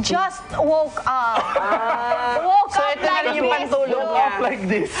makeup. Just woke up. Woke so up ito na like rin yung this. pantulog niya. like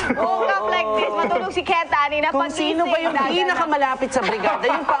this. Woke up like this. Matulog si Ken Tani na Kung sino ba yung pinakamalapit sa brigada,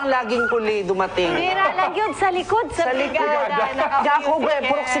 yung pang laging huli dumating. Bira lang yun sa likod sa brigada. Ako ba,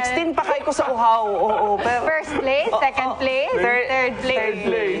 purok 16 pa kayo ko sa uhaw. Oo, pero... First place, second place, third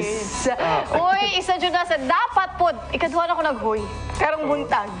place. Uy, isa dyan na sa dapat po. Ikaduhan ako naghoy. Karong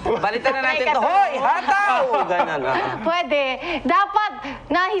buntag. Balitan na natin to. Hoy, hataw! Ganon. Pwede. Dapat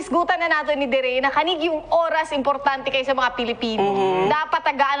nahisgutan na nato ni Dere na kanig yung oras importante kay sa mga Pilipino. Dapat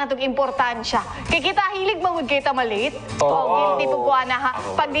tagaan na itong importansya. Kaya kita hilig mangud kay malate. Guilty po ko na ha.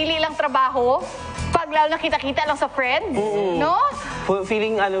 Pag dili lang trabaho, pag lalo na kita-kita lang sa friend, no?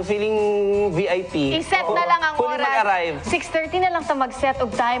 Feeling VIP. I-set na lang ang Fully mag-arrive. oras. 6:30 na lang ta mag-set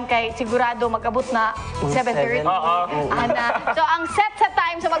og time kay sigurado mag-abot na 7:30. Ana. So ang set sa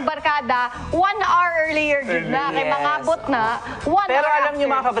time sa magbarkada, 1 hour earlier gid na kay mangabot na 1 Pero hour alam niyo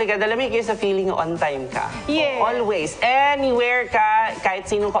after. mga kabrigada, alam kayo sa feeling on time ka. Yes. Always. Anywhere ka,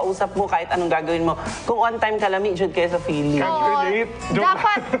 kahit sinong kausap mo, kahit anong gagawin mo. Kung on time ka, lami jud kayo sa feeling. relate.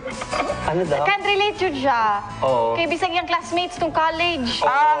 Dapat Ano daw? can relate jud siya. Oo. Kay bisag yung classmates tong college.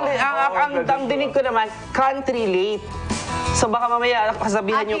 Ang dinig ko naman, country late. So baka mamaya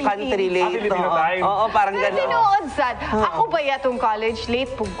kasabihan yung country late. Filipino time. Oo, parang Pero gano'n. tinuod sad. Ako ba yatong college late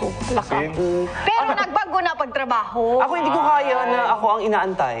pug ko. Pero nagbago na pagtrabaho. Ako hindi ko kaya na ako ang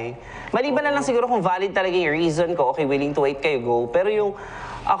inaantay. Maliban na lang siguro kung valid talaga yung reason ko, okay, willing to wait kayo, go. Pero yung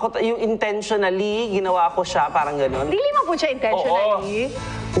yung intentionally, ginawa ko siya, parang gano'n. Dili man po siya intentionally.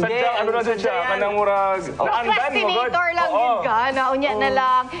 Sadyang ano na siya, kanang murag, naandan mo, Procrastinator lang yun ka. Naunya na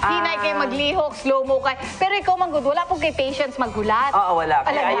lang. Hinay kay maglihok, slow mo kay. Pero ikaw manggod, wala po kay patience maghulat. Oo, wala.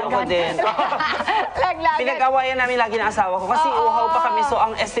 Kaya ayoko din. Laglagan. Pinag-awayan namin lagi ng asawa ko kasi uhaw pa kami. So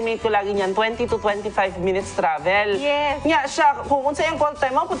ang estimate ko lagi niyan, 20 to 25 minutes travel. Yes. Nga siya, kung unsa yung call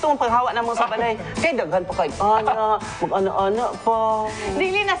time, mo putong paghawa na mo sa balay. Kay daghan pa kay ana, mag-ana-ana pa.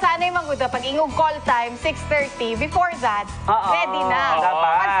 Dili na sanay manggod. Pag ingog call time, 6:30. Before that, ready na.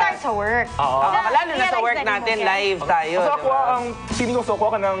 Dapat. Mag-start sa work. Lalo na sa work natin, live tayo. So ako ang feeling ko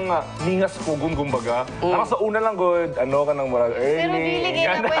ako kanang ningas ko kumbaga. Ako sa una lang good, ano kanang murag early. Pero dili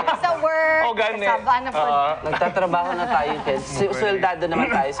na pwede sa work. Oh, gani. Kasaba na po. Nagtatrabaho na tayo, kids. Sweldado naman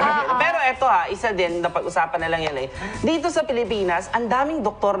tayo sa kanila. Pero eto isa din, napag-usapan na lang yan eh. Dito sa Pilipinas, ang daming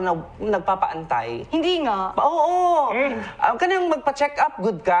doktor na nagpapaantay. Hindi nga. Oo. Kanang magpa-check up,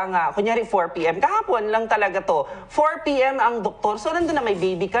 good ka nga. Kunyari 4 p.m. Kahapon lang talaga to. 4 p.m. ang doktor. So nandun na may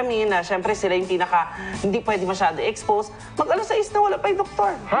baby kami na syempre sila yung hindi pwede masyado expose. Mag-alas 6 na wala pa yung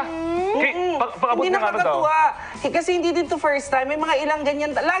doktor. Ha? Pag-abot Hindi na nga daw. nakakatuwa. Kasi hindi din to first time. May mga ilang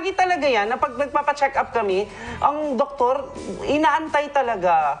ganyan. Lagi talaga yan na pag nagpapa-check up kami, ang doktor, inaantay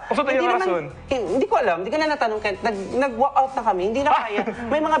talaga. So, tayo yung rason? Hindi ko alam. Hindi ko na natanong. Nag-walk out na kami. Hindi na kaya.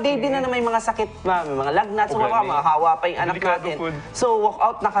 May mga baby na may mga sakit. May mga lagnat. So, mga hawa pa yung anak natin. So, walk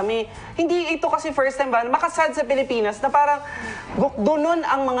out na kami. Hindi ito kasi first time ba? Makasad sa Pilipinas na parang gukdunon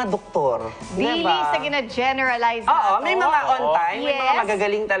ang mga doktor. Dili sa gina-generalize na. Oo, may mga on time, may mga Yes.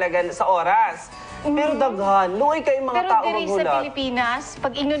 magagaling talaga sa oras. Pero daghan, luoy kay mga Pero tao diri sa magulat. Pilipinas,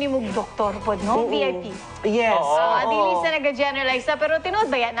 pag inyo ni mong doktor po, no? VIP. Yes. Dili sa nag-generalize na, pero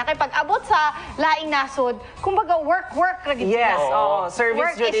tinood ba yan? Na kay pag-abot sa laing nasod, kumbaga work ra gid Yes, sila. oo. Service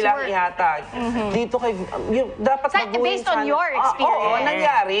Work yun is nilang work. ihatag. Dito kay, dapat Sa- baguhin based on sana. your experience. Oo,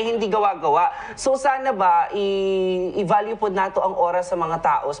 nangyari, hindi gawa-gawa. So sana ba, i-value po nato ang oras sa mga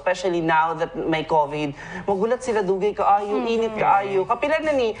tao, especially now that may COVID. Magulat sila, dugay kaayo, init kaayo. Kapilan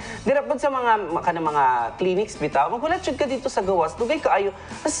na ni, dirapod sa mga clinics bitaw, magulat yun ka dito sa gawas, dugay kaayo.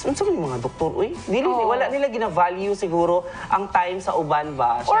 Tapos, unsa man yung mga doktor, uy? Wala nila gina-value siguro ang time sa uban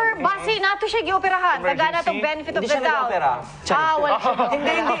ba? Or base nato siya gioperahan, kagana tong benefit of Hindi the siya doubt. nag-opera. Wala siya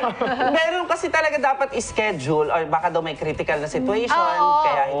Hindi. Meron kasi talaga dapat i-schedule or baka daw may critical na situation,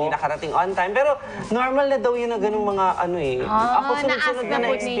 kaya hindi nakarating on time. Pero normal na daw yun na ganung mga ano eh. Ako sunod-sunod naas na na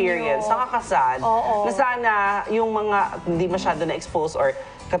po experience. ninyo. Nakakasad. Na sana yung mga hindi masyado na-expose or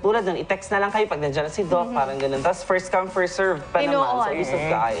katulad nun, i-text na lang kayo pag nandiyan na si Doc, parang ganun. Tapos first come, first serve pa naman. So, usap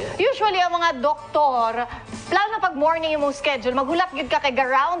kayo. Usually, ang mga doktor, lalo na pag morning yung mong schedule, magulat gid ka kay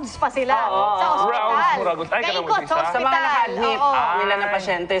rounds pa sila sa hospital. Rounds, muragot. Ay, Kaikot sa kanang hospital. Sa mga naka-admit nila na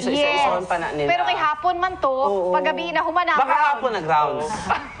pasyente, so isa-isaon pa na nila. Pero kay hapon man to, pag gabi na humanap. Baka hapon nag-rounds.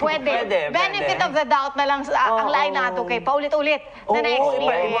 Pwede. Benefit of the doubt na lang ang lain nato kay paulit-ulit na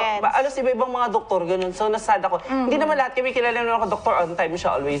na-experience. Alos iba-ibang mga doktor, ganun. So, nasad ako. Hindi naman lahat kami kilala naman ako doktor on time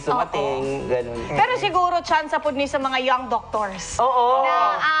siya always dumating, ganun. Pero siguro chance po ni sa mga young doctors na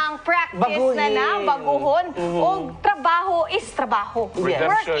ang practice baguhon o trabaho is trabaho. Yes.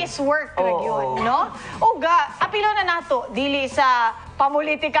 Work is work yun, no? O apilo na nato dili sa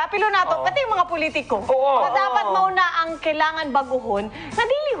pamulitika, apilo nato pati yung mga politiko. Na dapat mauna ang kailangan baguhon na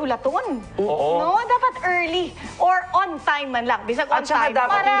dili hulaton. No, dapat early or on time man lang. Bisag on At saka time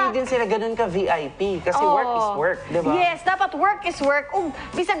dapat hindi din sila ganun ka VIP kasi work is work, di ba? Yes, dapat work is work.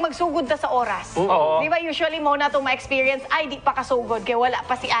 Bisag magsugod ta sa oras. Di ba usually mo na itong ma-experience, ay di pa kasugod kay wala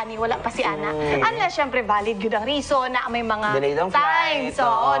pa si Ani, wala pa si Ana. Ano na syempre valid yun ang reason na may mga Delayed ang times.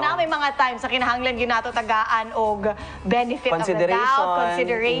 flight, Na may mga times sa kinahanglan yun nato tagaan og benefit of the doubt,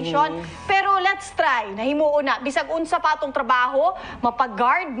 consideration. Pero let's try. Nahimuon na. Bisag unsa pa atong trabaho,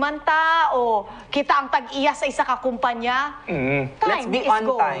 mapag-guard man ta o kita ang tag-iya sa isa ka kumpanya. Let's be is on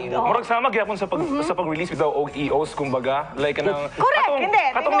gold. time. Murag sama gyapon sa pag-release bitaw og EOs kumbaga like kanang Correct, hindi.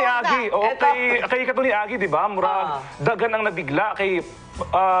 katong ni Tinuod na. Agi kay katong ni Agi di ba murag dagan ang nabigla kay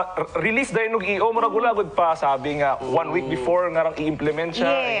release dahil ng EO, murag ulagod pa sabi nga 1 week before nga rang i-implement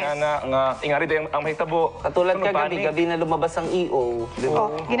siya nga ingari dahil ang mahitabo Katulad ka gabi na lumabas ang EO, di ba?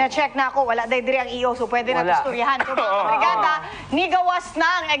 Gina-check na ako, wala dahil diri ang EO, so pwede na istoryahan. So mga Ka-Brigada, nigawas na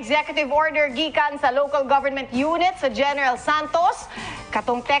ang executive order gikan sa local government unit sa General Santos.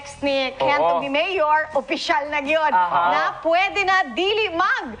 Katong text ni Kento ni Mayor, official na yun, na pwede na dili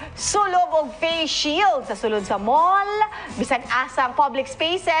sulob og face shield sa sulod sa mall, bisan asang public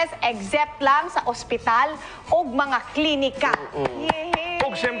spaces, except lang sa ospital o mga klinika.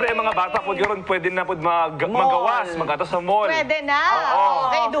 Og syempre ang mga bata po gyud pwede na pud magawas, magato sa mall. Pwede na.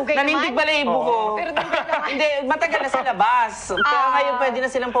 Okay, dugay Nanindig naman. balahibo ko. Pero dugay naman. Hindi, matagal na sa labas. Kaya ngayon pwede na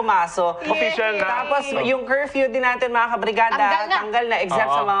silang pumasok. Official na. Tapos yung curfew din natin mga Ka-Brigada, tanggal na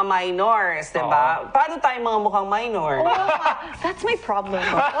except sa mga minors, di ba? Paano tayo mga mukhang minor? That's my problem.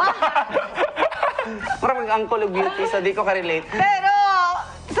 Parang ang Call of Beauty, so di ko ka-relate. Pero,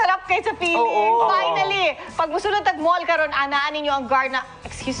 sarap kayo sa feeling. Finally, pag musunod tag-mall karon anaan ninyo ang guard na,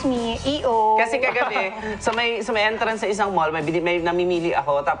 excuse me, EO. Kasi kagabi, sa may entrance sa isang mall, may namimili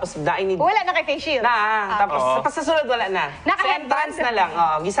ako, tapos wala na kay face shield. Tapos sa susunod wala na. Sa entrance na lang,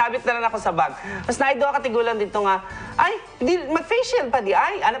 gisabit na lang ako sa bag. Tapos naido ka tigulan dito nga, ay, mag-face shield pa di,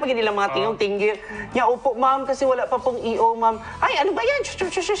 ay, ano pa nilang mga tingong-tinggil. Nya, upo ma'am, kasi wala pa pong EO ma'am. Ay, ano ba yan?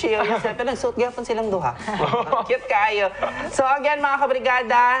 Pero nagsuot gyapon silang duha. Cute kayo. So again, mga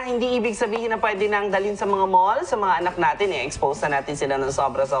Ka-Brigada, hindi ibig sabihin na pwede nang dalhin sa mga mall, sa mga anak natin, expose na natin sila ng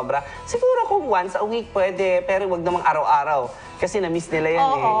sobra-sobra. Siguro kung once a week pwede, pero wag namang araw-araw. Kasi na-miss nila yan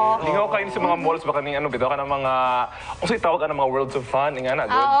Lingaw kayo sa mga malls baka ni bitaw ka ng mga kung tawag ka ng mga worlds of fun, nga na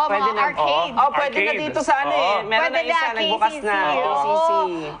good. Pwede na arcade. Pwede na dito sa meron na isa nagbukas na KCC.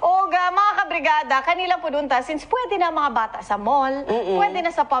 Mga Ka-Brigada, kanila po doon since pwede na mga bata sa mall, pwede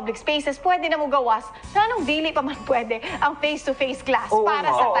na sa public spaces, pwede na mo gawas, nanong dili pa man pwede ang face-to-face class para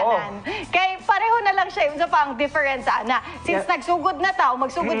sa tanan. Kaya pareho na lang siya, yung sa pang difference na. Since nagsugod na tao,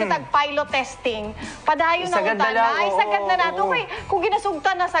 magsugod na tag-pilot testing, padayon na Isagad na utana, lang, isagad na nato. Kung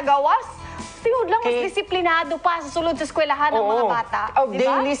ginasugtan na sa gawas, tinud lang, mas disiplinado pa sa sulod sa eskwelahan ng mga bata.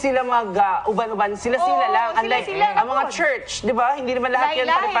 Daily sila uban-uban. Sila-sila lang. Unlike ang mga church, di ba? Hindi naman lahat yan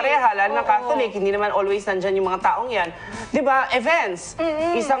pare-pareha. Lalo na Catholic, hindi naman always nandyan yung mga taong yan. Di ba? Events.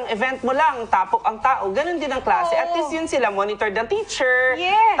 Isang event mo lang, tapok ang tao. Ganon din ang klase. At least yun sila, monitor ng teacher.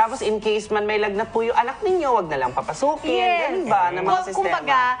 Tapos in case man may lagnat po yung anak ninyo, wag na lang papasukin. Ganun ba ng mga sistema?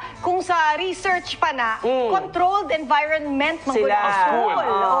 Kumbaga, kung sa research pa na, controlled environment Sila. school.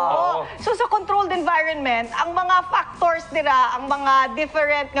 So sa controlled environment, ang mga factors nila, ang mga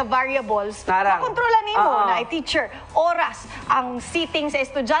different nga variables, makontrolan nimo na teacher, oras, ang seating sa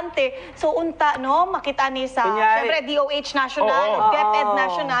estudyante. So unta no, makita ni sa syempre DOH National, DepEd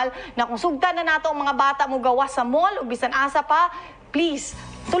National, na kung sugdan na nato ang mga bata mo gawas sa mall o bisan asa pa, please,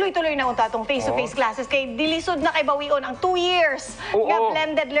 tuloy-tuloy na unta itong face-to-face classes. Kay dilisod na kay bawion ang 2 years nga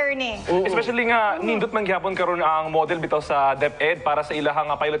blended learning. Especially nga, nindot man gyapon karon ang model bitaw sa DepEd para sa ilahang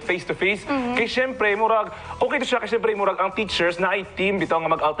pilot face-to-face. Kay syempre, murag, okay to siya, kay syempre, murag ang teachers na ay team bitaw nga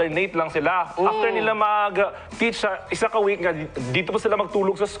mag-alternate lang sila. After nila mag-teach sa isa ka week nga, dito pa sila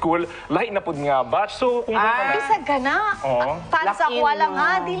magtulog sa school, lahi na pud nga batch. So, kung bisag gana. Para sa kuha lang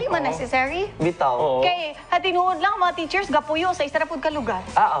ha, dili man necessary. Bitaw. Kay hatinuod lang mga teachers, gapuyo sa isa ra pud ka lugar.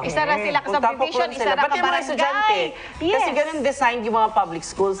 Isa ra sila ka subdivision, isa ra ka barangay. Kasi ganun design yung mga public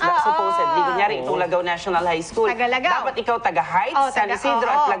schools supposedly. Kunyari, itong Lagaw National High School. Dapat ikaw taga-Heights, San Isidro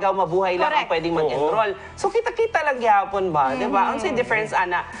at Lagaw Mabuhay lang ang pwedeng mag-enroll. So kita-kita lang gihapon ba? Diba? Ang say difference,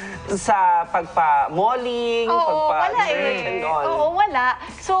 ana, sa pagpa-malling, pagpa-research and all. Oo, wala.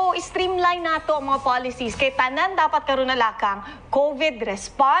 So, streamline nato ang mga policies. Kay tanan dapat karon na lakang COVID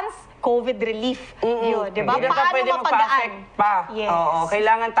response, COVID relief. Yun, di ba? Hindi na pwede magpa-affect pa. Oo,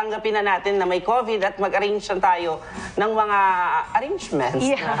 kailangan tanggapin na natin na may COVID at mag-arrange tayo ng mga arrangements.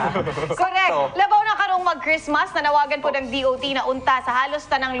 Correct. Labaw na karong mag-Christmas, nanawagan po ng DOT na unta sa halos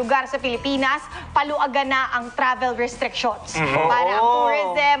tanang lugar sa Pilipinas, paluagan na ang travel restrictions. Para ang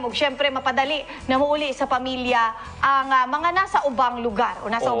tourism, ug syempre mapadali na muuli sa pamilya ang mga nasa ubang lugar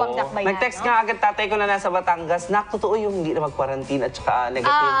o nasa ubang dakbayan. Nag-text nga agad tatay ko na nasa Batangas, totoo yung hindi na mag-quarantine at saka negative.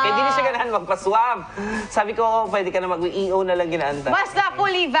 Kaya di siya ganahan magpa-swab. Sabi ko, pwede ka na mag-EO na lang ginaanta. Basta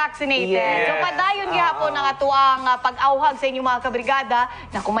fully vaccinated. So padayon gihapon ang atuang pag-auhag sa inyong mga kabrigada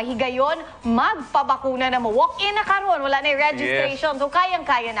na kung mahigayon, magpabakuna na mo. Walk-in na karon, wala na registration. So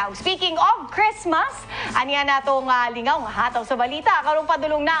kayang-kaya na. Speaking of Christmas, aniya na itong lingaw nga hataw sa balita. Karong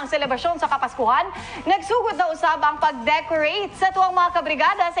padulong na ang selebrasyon sa Kapaskuhan. Nagsugod na usab ang pag-decorate sa tuwang mga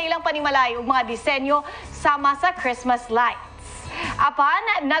kabrigada sa ilang panimalay ug mga disenyo sama sa Christmas lights.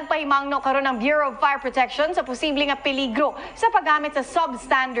 Apan, nagpahimangno karon ang Bureau of Fire Protection sa posibleng peligro sa paggamit sa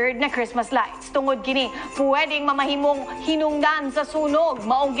substandard na Christmas lights. Tungod kini, pwedeng mamahimong hinungdan sa sunog.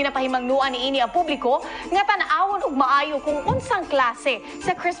 Maong ginapahimangnuan niini ang publiko nga tan-awon og maayo kung unsang klase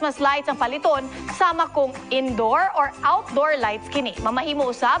sa Christmas lights ang paliton sama kung indoor or outdoor lights kini.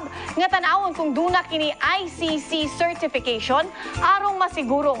 Mamahimo usab nga tan-awon kung duna kini ICC certification arong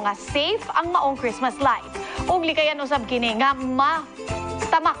masiguro nga safe ang maong Christmas lights. Ug likayan usab kini nga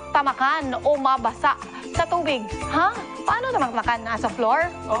tamak-tamakan o mabasa sa tubig. Ha? Paano tamak-tamakan? Nasa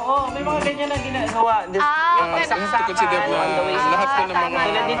floor? Oo, may mga ganyan na ginagawa. Consider na lahat ko ng mga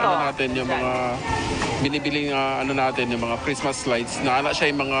natin, yung mga binibiling natin, yung mga Christmas lights, na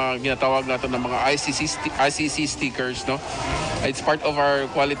siya yung mga ginatawag natin ng mga ICC stickers, no? It's part of our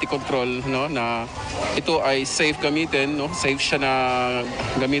quality control, no, na ito ay safe gamitin, no? Safe siya na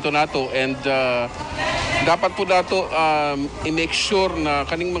gamito nato, and dapat po nato i-make sure na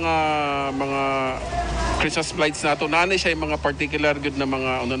kaning mga Christmas lights nato nanay siya yung mga particular good na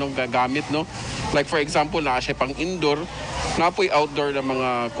mga gagamit, no, like for example na siya pang indoor, na po outdoor na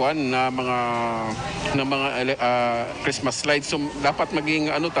mga Christmas lights. So dapat maging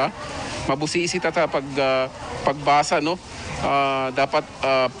mabusisi ta pagbasa, no. Dapat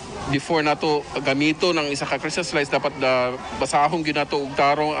before nato gamito ng isa ka Christmas lights, dapat basahon gyud nato og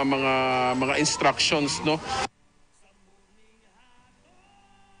tarong ang mga instructions, no.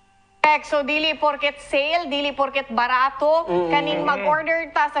 So, dili porket sale, dili porket barato, kaning mag-order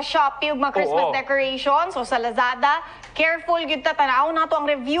ta sa Shopee ug mga Christmas decorations o sa Lazada, careful gyud ta, tanaw nato ang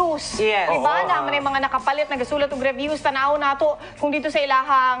reviews. Diba? Naman yung mga nakapalit, nagasulat og reviews, tanaw nato kung dito sa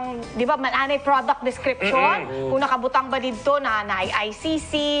ilahang, di ba, mananay product description, kung nakabutang ba dito na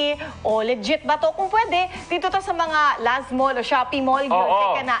ICC o legit ba to, kung pwede, dito ta sa mga Laz Mall o Shopee Mall,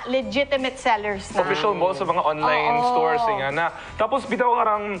 yun, na legitimate sellers na. Official mall sa mga online stores, nga na. Tapos bitaw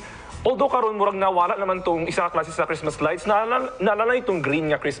karang Although karon murag nawala naman tong isa ka klase sa Christmas lights, naalala itong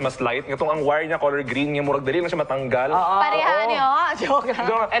green nga Christmas light, nga tong ang wire niya color green nga murag dali lang siya matanggal. Pareha niyo. Joke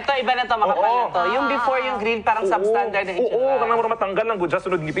lang. Ito, iba na to, makapal na to. Yung before yung grill, parang substandard na itsura. Oo, kanang murag matanggal lang gud,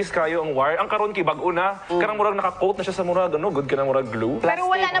 sunod ngipis kayo ang wire. Ang karon kay bag-o na, kanang murag naka-coat na siya sa murag good ka na murag glue. Pero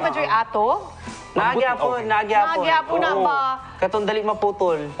wala na ba, Joy, ato? Nagyapon. Nagyapon na ba? Katong dali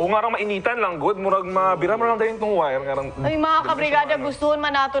maputol. O nga rang mainitan lang good, murag mabira man lang dayon tong wire nga rang. Ay, mga kabrigada, gustuhon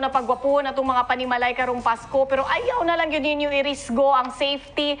man nato na pagwapuhon atong mga panimalay karong Pasko, pero ayaw na lang yun ninyo irisgo ang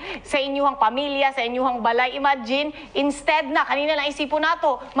safety sa inyong pamilya, sa inyong balay. Imagine, instead na, kanina lang isipon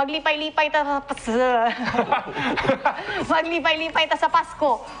nato, maglipay-lipay ta sa maglipay-lipay ta sa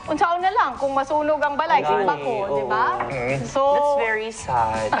Pasko. Unsaon na lang kung masunog ang balay, simba ko, di ba? So, that's very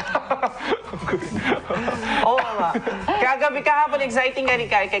sad. Oo nga. Kagabi, kahapon, exciting nga ni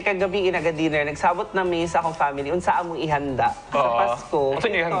kay kagabi inaga-dinner. Nagsabot na mi sa akong family. Unsa among ihanda sa Pasko. Unsa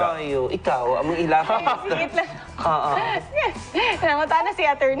niyo ihanda? Ikaw, among ilapang. Sigit lang. Namata na si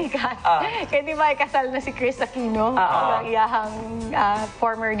Attorney Kat. Kaya di ba kasal na si Chris Aquino, ang iyahang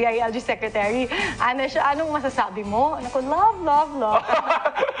former DILG Secretary. Ano siya, anong masasabi mo? Ano ko, love, love, love.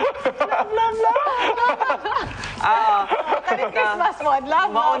 Love, love, love. Kanin Christmas mo, love, love,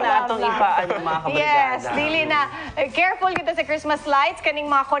 Mauna love, atong love. ipaano mga kabrigada. Yes, dili na. Careful kita sa Christmas lights, kaning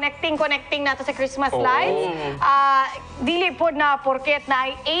mga connecting nato sa Christmas lights. Dili po na porket na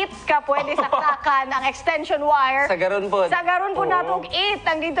 8 ka pwede saksakan ang extension wire. Sa garon po. Sa garon po nato 8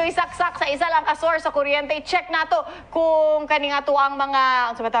 ang dito isaksak sa isa lang ka source sa kuryente. Check nato kung kaning ato ang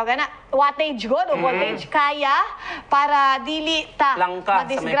mga unsa ba tawag na wattage good o voltage kaya para dili ta Plangka,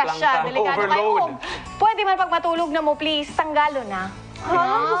 madisgrasya, sa may plangka. delikado kayo. Pwede man pag matulog na mo please tanggalo na.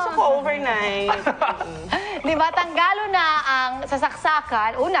 Gusto ko overnight. Di ba, tanggalo na ang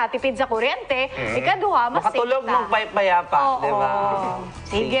sasaksakan, una, tipid sa kuryente, ikaduha, mas Makatulog safe ta. magpayapa, Oo. di ba?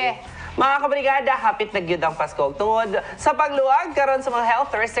 Sige. Mga kabrigada, hapit na gyud ang Pasko. Tungod sa pagluwag karon sa mga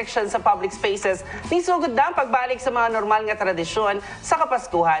health restrictions sa public spaces, nisugod na ang pagbalik sa mga normal nga tradisyon sa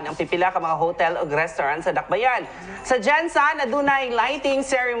Kapaskuhan ang pipila ka mga hotel o restaurant sa Dakbayan. Sa Jensan, adunay lighting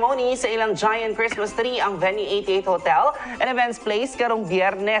ceremony sa ilang giant Christmas tree ang Venue 88 Hotel and Events Place karong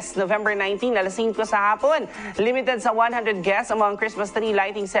Biyernes, November 19, alas 5 sa hapon. Limited sa 100 guests ang mga Christmas tree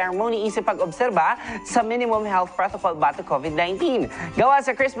lighting ceremony isip pag-obserba sa minimum health protocol bato COVID-19. Gawa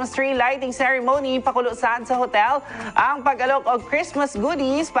sa Christmas tree lighting ceremony, pakulusan sa hotel ang pag-alok og Christmas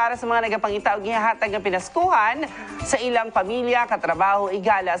goodies para sa mga nagapangita og gihatag nga pinaskuhan sa ilang pamilya, katrabaho,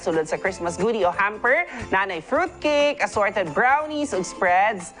 igala sulod sa Christmas goodie o hamper, nanay fruitcake, assorted brownies ug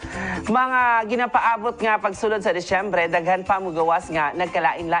spreads. Mga ginapaabot nga pagsulod sa Disyembre, daghan pa mo gawas nga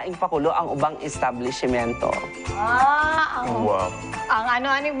nagkalain-laing pakulo ang ubang establishmento. Ang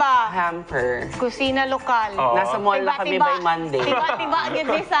ano ba? Hamper. Kusina lokal. Nasa mall na kami by Monday. Tiba-tiba, gid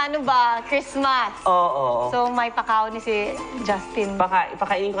ni sa ano ba? Christmas. Oo. So, may pakaw ni si Justin.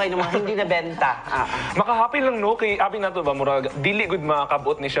 Ipakainin ko kayo ng mga hindi na benta. Makahappy lang no kay abi nato ba murag dili gud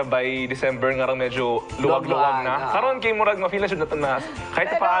makabot ni siya by December nga rang medyo luwag-luwag na. Karon kay murag ma-feel na siya na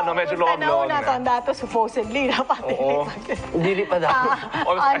kahit paano medyo luwag-luwag na. na. Tanaw na dato supposedly dapat Oo. Dili pa daw.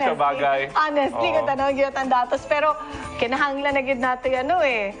 Honestly, bagay. Honestly, Oo. kung tanaw gyud ang datos pero kinahanglan na gid nato ano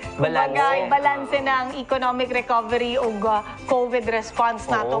balanse ng economic recovery o COVID response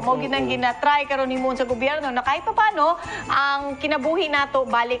nato. Mo ginang ginatry karon himon sa gobyerno na kahit paano ang kinabuhi nato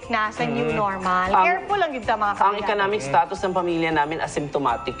balik na sa new normal. Careful lang gid ta mga Ang kabrigada. economic status ng pamilya namin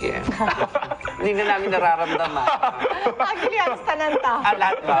asymptomatic eh. Hindi na namin nararamdaman. Actually, alas tananta.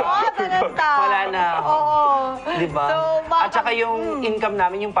 Lahat ba? Oo, tananta. Wala na. Oo. Diba? So, At saka yung income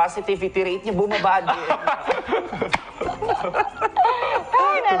namin, yung positivity rate niya, bumaba din.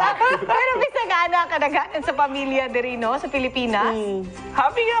 Ay, nala. Pero bisa nga na kadaghanan sa pamilya diri no sa Pilipinas.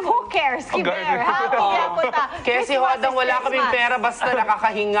 Happy nga po. Who cares? Kiber. Happy nga po ta. Kaya si Christmas Hodang is wala kaming Christmas. pera basta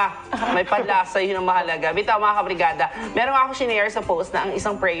nakakahinga. May panlasa, yun ang mahalaga. Bitaw mga kabrigada, meron ako sinare sa post na ang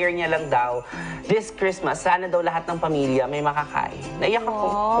isang prayer niya lang daw, this Christmas, sana daw lahat ng pamilya may makakain. Naiyak ako.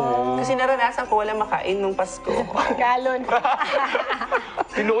 Kasi naranasan ko wala makain nung Pasko. Galon.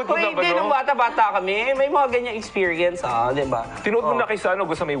 Tinuod mo na ba Hindi, no? nung bata-bata kami, may mga ganyang experience, di ba? Tinuod mo na kay sa ano,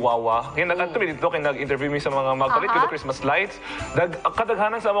 gusto may wawa. Kaya nag-antumi dito, kaya nag-interview mi sa mga magpalit ko Christmas lights.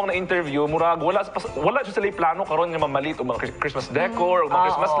 Kadaghanan sa among na-interview, murag wala siya sila plano karon nga mamalit o mga Christmas decor o mga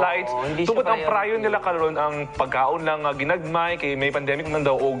Christmas lights. Tungkol ang prayo nila karon ang pagkaon lang ginagmay kay may pandemic man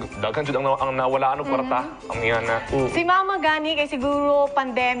daw og daghan jud ang nawalaan og kwarta. Ang iyan na. Si Mama gani kay siguro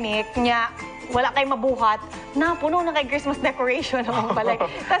pandemic niya wala kay mabuhat, na puno na kay Christmas decoration ang balay.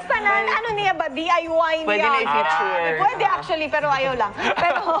 Tapos tanan, ano niya ba, DIY niya. Pwede na i-feature. Pwede actually, pero ayaw lang.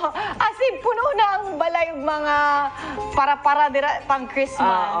 Pero as in, puno na ang balay yung mga para dira pang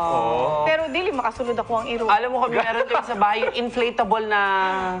Christmas. Pero dili makasulod ako ang iro. Alam mo kami, meron kami sa bahay yung inflatable na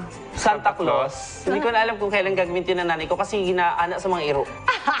Santa Claus. Hindi ko na alam kung kailan gagamitin na nanay ko kasi ginaanak sa mga iro.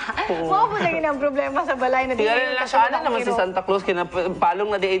 Mga po na ang problema sa balay na Tingnan lang siya, naman si Santa Claus, palong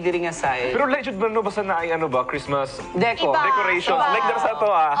na di diri nga sa Pero legit ba no, basta na ay ano ba, Christmas decorations. Like dara sa to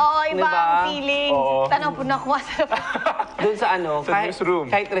Oo, iba Diba? ang feeling. Tanaw po na kuha sa Doon sa ano, Sa newsroom.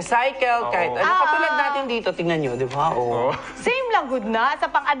 kahit recycle, kahit ano. Katulad natin dito, tingnan nyo, di ba? Same lang good na sa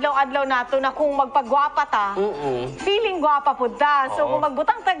pang-adlaw-adlaw nato na kung magpagwapa ta, feeling gwapa po ta. So kung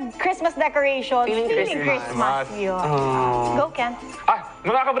magbutang tag Christmas decorations, Feeling Christmas. Yun. Go, Ken.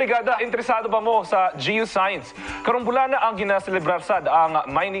 Mga kabrigada, interesado ba mo sa Geoscience? Karumbulana ang ginaselebrarsad ang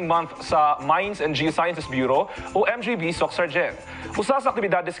Mining Month sa Mines and Geosciences Bureau o MGB Soc-Sargent. Usa sa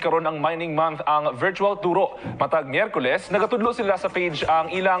aktibidades karon ang Mining Month ang virtual turo. Matag Miyerkules, nagatudlo sila sa page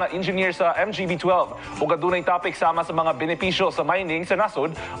ang ilang engineer sa MGB 12 o gadunay topic sama sa mga benepisyo sa mining sa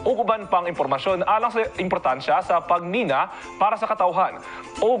nasod o uban pang impormasyon alang sa importansya sa pagmina para sa katawhan.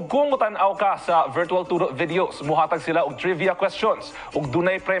 O kung mutanaw ka sa virtual turo videos, muhatag sila og trivia questions ug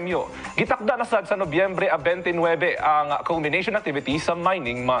dunay premyo. Gitakda na sad sa Nobyembre 29 ang culmination activity sa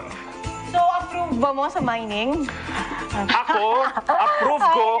Mining Month. So, approve ba mo sa mining? Ako, approve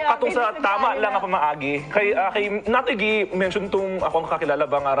ko Ay, katong sa grabe, tama grabe lang nga pamaagi. Kay nato gi-mention tong akong kakilala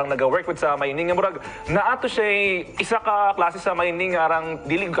ba nga arang naga-work with sa mining nga murag naato siya isa ka klase sa mining nga arang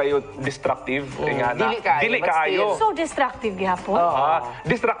dili kayo destructive nga na Dili kayo, So destructive gihapon.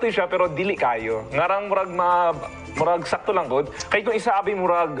 destructive siya pero dili kayo. Ngarang murag sakto lang gud. Kay kung isa abi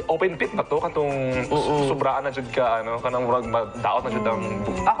murag open pit ba to katong sobraan na jud ka ano kanang murag daot na jud ang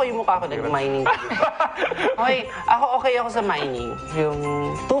Ako yung mukha ko nag-mining. Okay, okay ako sa mining. Yung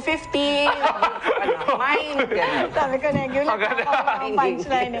 250, mine, gano'n. Sabi ko na, gulat ako ang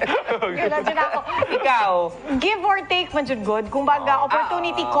punchline eh. Gulat yun ako. Ikaw? Give or take man jud good. Kung baga,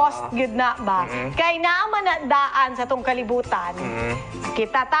 opportunity cost good na ba? Kay naaman na daan sa tong kalibutan,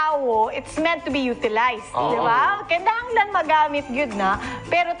 kita tao, it's meant to be utilized. Di ba? Kaya dahanglan magamit good na,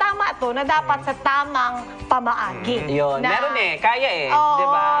 pero tama to na dapat sa tamang pamaagi. Yun, meron eh, kaya eh. Di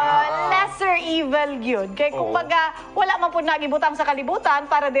ba? Lesser evil yun. Kaya kung baga, wala man po nagibutang sa kalibutan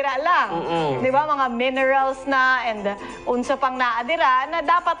para dira lang. Di ba? Mga minerals na and unsa pang naadira na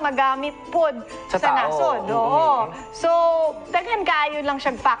dapat magamit po sa nasod. So, daghan kayo lang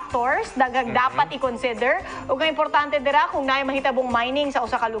siyang factors, dapat i-consider. Ug ang importante dira kung naay mahitabong mining sa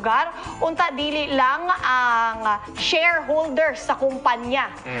usa ka lugar, unta dili lang ang shareholders sa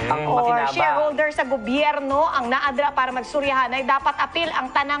kumpanya or shareholders sa gobyerno ang naadra para magsuryahan ay dapat apil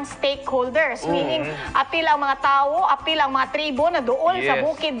ang tanang stakeholders, meaning apil ang mga tao, apil ang mga tribo na dool sa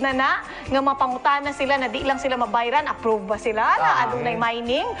bukid na nga mapangutana sila na di lang sila mabayran, approve ba sila na adunay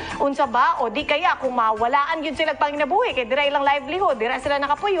mining, unsa ba o di kaya kung mawalaan yun sila panginabuhi kay dira ilang livelihood, dira sila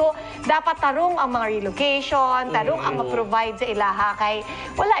nakapuyo, dapat tarong ang mga relocation, tarong ang ma-provide sa ilaha kay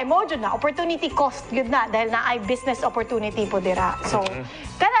wala mo jud na opportunity cost gyud na dahil na ay business opportunity po dira. So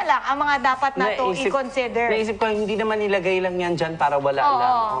kana lang ang mga dapat nato i-consider. Naisip ko hindi naman nilagay lang yan dyan para wala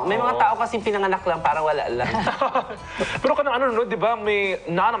lang. May mga tao kasi pinanganak lang para wala lang. Pero kanang ano no, di ba may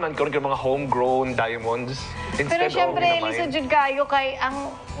naman karon mga homegrown diamonds instead pero syempre of lisod jud kayo kay ang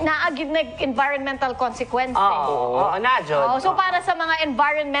naagid na environmental consequence. So para sa mga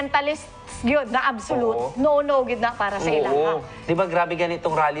environmentalists gyud na absolute no gid na para sa ilaha. Di ba grabe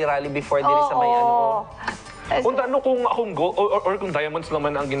ganitong rally before diri sa may ano. Unta no kung akong gold or kung diamonds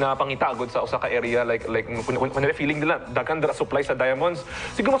naman ang ginapangitagod sa usa ka area like when feeling nila daghan dira supply sa diamonds,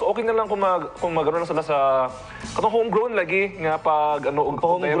 siguro mas okay na lang kung magano na sila sa katong homegrown lagi nga pag ano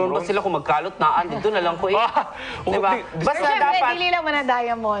homegrown ba sila kung magkalot naan dito na lang ko di ba? Basta dapat dili lang man na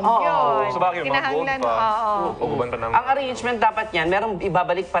diamond. Yun. Kinahanglan ang arrangement dapat niyan merong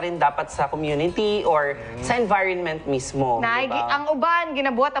ibabalik pa rin dapat sa community or sa environment mismo. Ang uban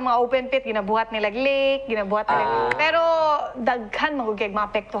ginabuhat ang mga open pit, ginabuhat nila lake, ginabuhat pero daghan magugig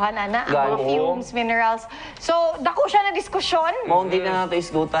maapektuhan ana ang mga fumes, minerals. So dako siya na diskusyon. Mao hindi na nato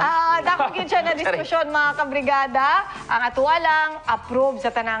isgutan. Dako gyud siya na diskusyon mga kabrigada. Ang atuwa lang approve sa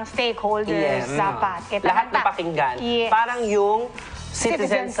tanang stakeholders dapat. Lahat na pakinggan. Parang yung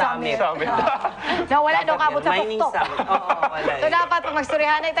Citizen Summit. Na wala daw kabot sa tuktok. So dapat pag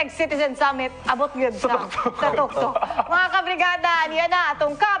magstoryahan ay tag Citizen Summit, abot gyud sa tuktok. Mga kabrigada, yan na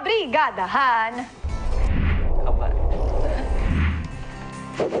atong kabrigadahan.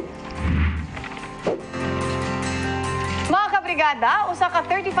 Mga kabrigada, kabrigada, usa ka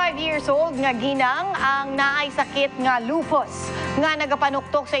 35 years old nga ginang ang naay sakit nga lupus nga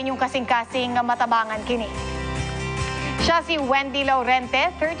nagapanuktok sa inyong kasing-kasing nga matabangan kini. Siya si Wendy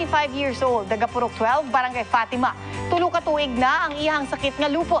Laurente, 35 years old, taga Purok 12, Barangay Fatima. Tulo ka tuig na ang iyang sakit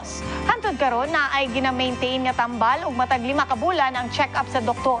nga lupus. Hantod karon na ay gina-maintain nga tambal ug matag 5 ka bulan ang check-up sa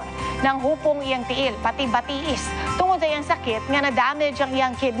doktor. Nang hupong iyang tiil, pati batiis, tungod sa iyang sakit nga na-damage ang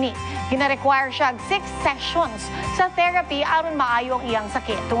iyang kidney. Gina-require siya 6 sessions sa therapy aron maayo ang iyang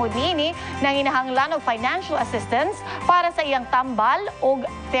sakit. Tungod niini, nanginahanglan og financial assistance para sa iyang tambal ug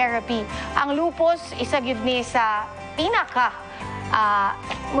therapy. Ang lupus isa gyud ni sa pinaka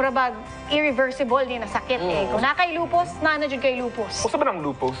murabag irreversible ni na sakit Kung nakay lupus, jud kay lupus. Kung saan ba ng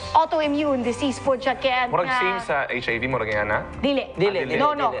lupus? Autoimmune disease po siya kaya Murag same sa HIV, murag yan na? Dili.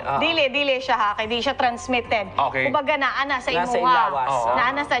 Dili siya ha, kay di siya transmitted. Okay. Kumbaga naana sa Nasa imuha. ilawas.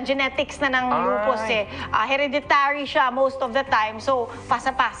 Naana sa genetics na ng lupus hereditary siya most of the time. So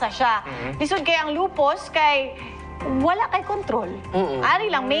pasa-pasa siya. Lisod kay ang lupus kay wala kay control.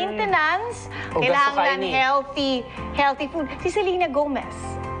 Ari lang maintenance, kailangan healthy food. Si Selena Gomez.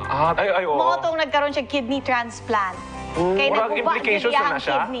 Oo. Mga tong nagkaroon siya kidney transplant. Kaya Murag implications na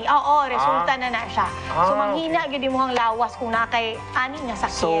siya? kidney. Oo, resulta na siya. So manghina gyud imong lawas kung nakay ani nga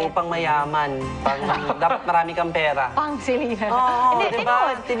sakit. So, pang mayaman. Dapat marami kang pera. Pang Selena. Hindi,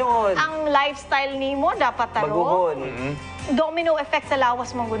 diba? Tinuod. Ang lifestyle nimo dapat taro. Baguhon. Domino effect sa lawas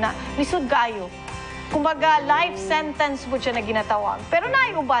mong guna. Lisod kayo. Kumbaga, life sentence po siya na ginatawag. Pero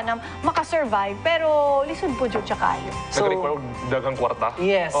naigo ba na makasurvive, pero lisod po siya kayo. Nag-require dagang kwarta?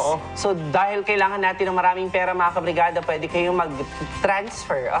 Yes. Oo. So, dahil kailangan natin ng maraming pera, mga kabrigada, pwede kayong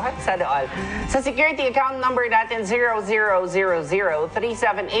mag-transfer. Okay, sana all. Sa security account number natin,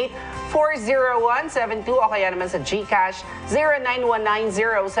 0000-378-40172 o kaya naman sa GCash,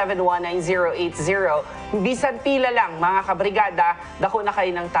 0919-0719080. Bisan pila lang, mga kabrigada, dako na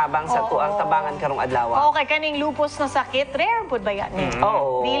kayo ng tabang sa tuang tabangan karong adlaw. Okay, kaning lupus na sakit, rare po ba yan?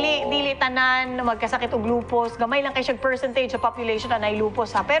 Oo. Dili tanan magkasakit og lupus. Gamay lang kay siya percentage sa population na nay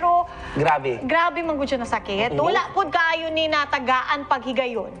lupus ha. Pero grabe man gud siya na sakit. Wala pud kaayo ni natagaan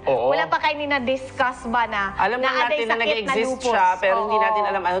paghigayon. Wala pa kay ni na discuss ba na alam natin na nag-exist siya, pero hindi natin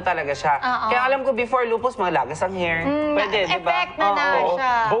alam ano talaga siya. Kaya alam ko before lupus, mga lagas ang hair. Pwede, di ba? Effect na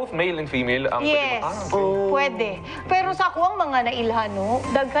siya. Both male and female ang yes. Pwede. Pero sa ako ang mga nailhan, no?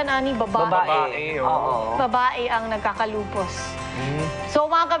 Daghan ani babae. Babae ang nagkakalupos. So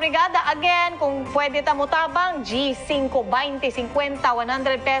mga kabrigada, again, kung pwede tamutabang, G5, 20, 50,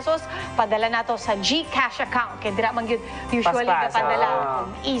 100 pesos, padala na to sa GCash account. Kaya dira man yun, usually padala.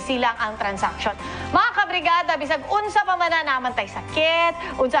 Easy lang ang transaction. Mga kabrigada, bisag unsa pa man na naman tay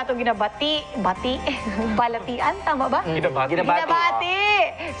sakit, unsa ato balatian, tama ba? Ginabati.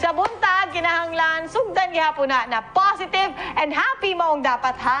 Sa buntag, kinahanglan, sugdan gihapon na positive and happy maong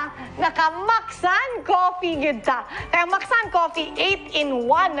dapat ha. Naka-Maksan Coffee gid ta. Kaya Maksan Coffee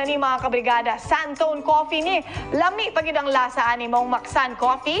 8-in-1 na ni mga kabrigada. Santone Coffee ni. Lami pagid ang lasa ani mong Maksan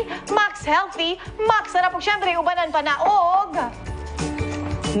Coffee. Max Healthy, Max sarap ug syempre ubanan pa na og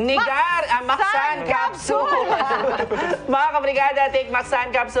Nigar ang Maksan Capsule. Mga kabrigada, take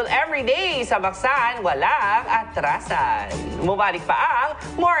Maksan Capsule every day. Sa Maksan, walang atrasan. Mubalik pa ang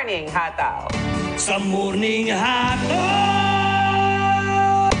Morning Hataw. Sa Morning Hataw!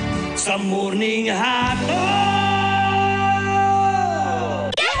 Sa Morning Hataw!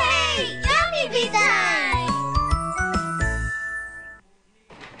 Yay! Yummy time!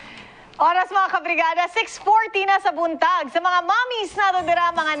 Oras mga kabrigada, 6:40 na sa buntag. Sa mga mommies na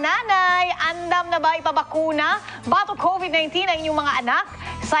dira, mga nanay, andam na ba ipabakuna? Bato COVID-19 ang inyong mga anak?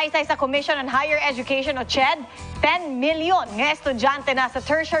 Saysay sa Commission on Higher Education o CHED, 10 million nga estudyante na sa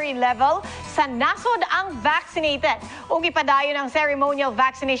tertiary level sa nasod ang vaccinated. Ug ipadayon ang ceremonial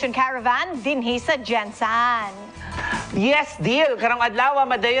vaccination caravan dinhi sa Jensan. Yes, deal. Karong adlaw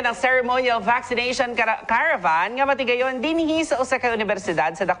madayon ang ceremonial vaccination caravan nga matigayon dinhi sa usa ka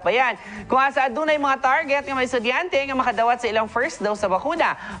universidad sa Dakbayan. Kung asa adunay mga target nga mga estudyante nga makadawat sa ilang first dose sa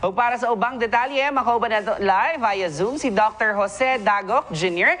bakuna. Ug para sa ubang detalye, makauban nato live via Zoom si Dr. Jose Dagok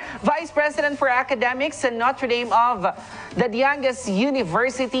Jr., Vice President for Academics sa Notre Dame of the Diangas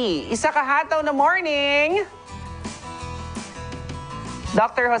University. Isa ka hataw na morning.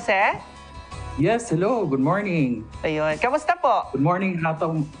 Dr. Jose? Yes, hello. Good morning. Ayun. Kamusta po? Good morning,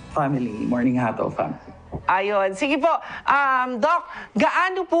 Hataw family. Morning, Hataw family. Ayun. Sige po. Doc,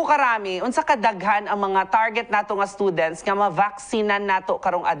 gaano po karami, unsa kadaghan ang mga target nato nga students nga ma-vaksinan nato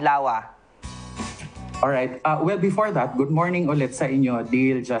karong adlaw? Alright. Well, before that, good morning ulit sa inyo,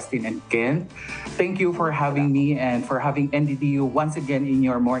 Dale, Justin, and Ken. Thank you for having me and for having NDDU once again in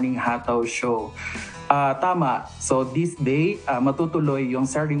your Morning Hataw show. Tama. So this day, matutuloy yung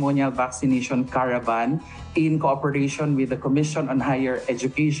ceremonial vaccination caravan in cooperation with the Commission on Higher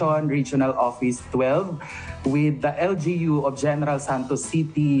Education, Regional Office 12, with the LGU of General Santos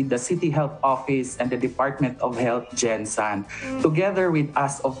City, the City Health Office, and the Department of Health, Gensan. Together with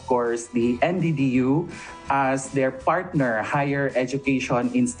us, of course, the NDDU as their partner higher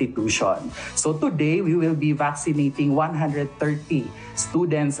education institution. So today, we will be vaccinating 130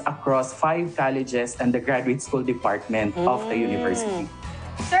 students across 5 colleges and the graduate school department of the university.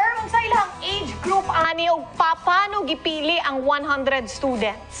 Sir, unsa ilang age group ani o paano gipili ang 100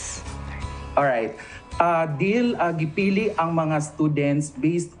 students? Alright. Gipili ang mga students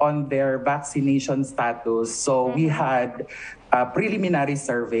based on their vaccination status. So we had a preliminary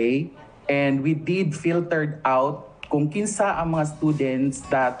survey and we did filtered out kung kinsa ang mga students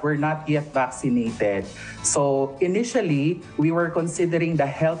that were not yet vaccinated. So initially, we were considering the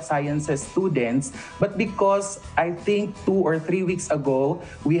health sciences students, but because I think 2 or 3 weeks ago,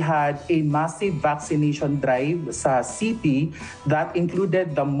 we had a massive vaccination drive sa city that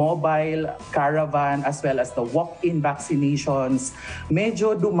included the mobile caravan as well as the walk-in vaccinations.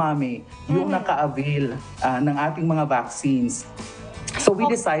 Medyo dumami yung naka-avail ng ating mga vaccines. So we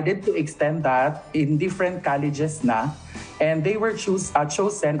decided to extend that in different colleges na, and they were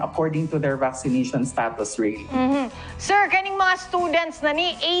chosen according to their vaccination status rate. Sir, kaning mga students na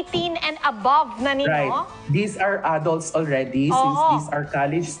ni 18 and above na ni, Right. no? These are adults already since these are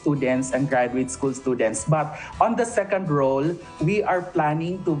college students and graduate school students. But on the second roll, we are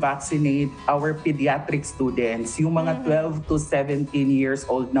planning to vaccinate our pediatric students, yung mga 12 to 17 years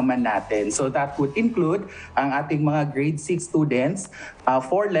old naman natin. So that would include ang ating mga grade 6 students,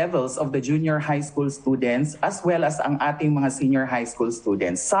 4 levels of the junior high school students, as well as ang ating mga senior high school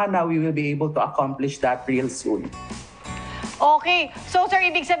students. Sana we will be able to accomplish that real soon. Okay. So, sir,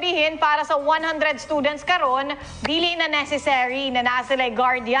 ibig sabihin, para sa 100 students karon, dili na necessary na naa sila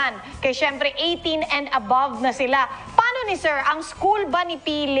guardian. Kaya syempre, 18 and above na sila. Paano ni sir? Ang school ba ni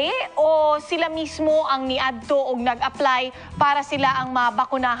pili o sila mismo ang niadto o nag-apply para sila ang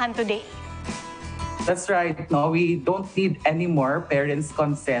mabakunahan today? That's right. No, we don't need any more parents'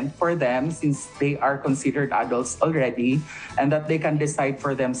 consent for them since they are considered adults already and that they can decide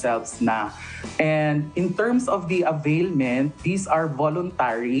for themselves na. And in terms of the availment, these are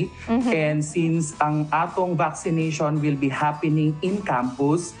voluntary. And since ang atong vaccination will be happening in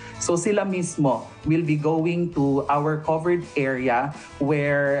campus, so sila mismo will be going to our covered area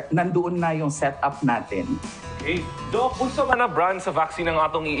where nandoon na yung setup natin. Okay. Doc, unsa man na brand sa vaccine ang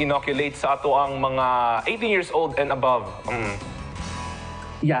atong i-inoculate sa ato ang mga 18 years old and above?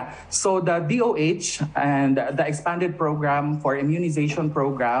 Yeah, so the DOH and the expanded program for immunization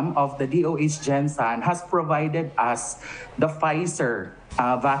program of the DOH Gensan has provided us the Pfizer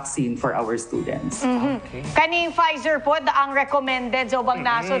vaccine for our students. Kaning Pfizer po, ang recommended sa ubang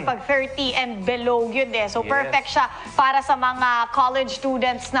nasod pag 30 and below yun eh. So perfect siya para sa mga college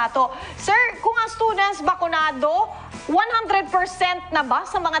students na to. Sir, kung ang students bakunado, 100% na ba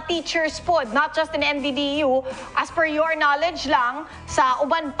sa mga teachers po, not just in NDDU, as per your knowledge lang, sa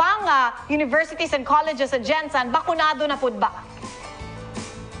uban pang universities and colleges sa Gensan, bakunado na po ba?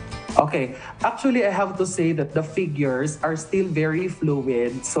 Okay, actually I have to say that the figures are still very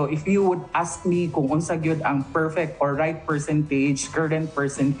fluid. So if you would ask me kung unsa gyud ang perfect or right percentage, current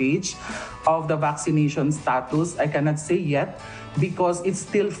percentage of the vaccination status, I cannot say yet because it's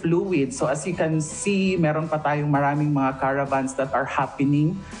still fluid. So as you can see, meron pa tayong maraming mga caravans that are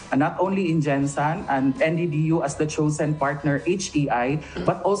happening, not only in Gensan and NDDU as the chosen partner HEI,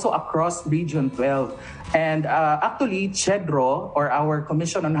 but also across Region 12. And actually, CHEDRO, or our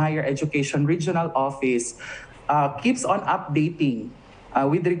Commission on Higher Education Regional Office, keeps on updating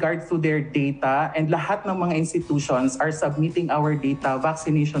with regards to their data, and lahat ng mga institutions are submitting our data,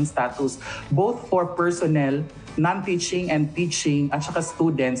 vaccination status, both for personnel, non-teaching and teaching, at saka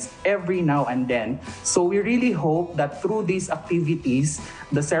students every now and then. So we really hope that through these activities,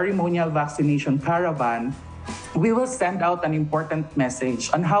 the ceremonial vaccination caravan, we will send out an important message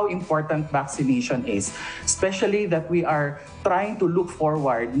on how important vaccination is, especially that we are trying to look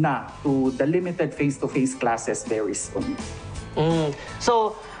forward na to the limited face-to-face classes very soon.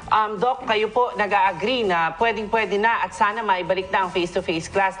 So, Doc, kayo po nag-agree na pwedeng-pwede na at sana maibalik na ang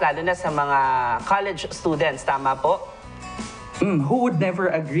face-to-face class lalo na sa mga college students, tama po? Who would never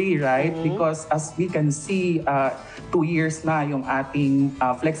agree, right? Because as we can see, 2 years na yung ating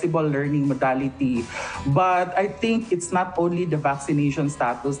flexible learning modality. But I think it's not only the vaccination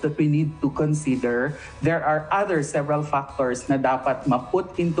status that we need to consider. There are other several factors na dapat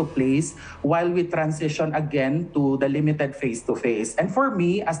ma-put into place while we transition again to the limited face-to-face. And for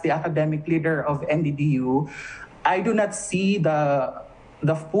me, as the academic leader of NDDU, I do not see the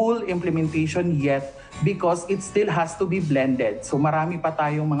full implementation yet because it still has to be blended. So marami pa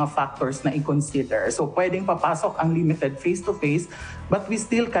tayong mga factors na i-consider. So pwedeng papasok ang limited face-to-face, but we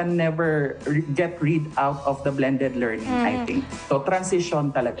still can never get rid out of the blended learning, I think. So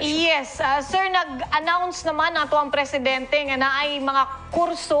transition talaga siya. Yes, sir, nag-announce naman ato ang presidente nga na ay mga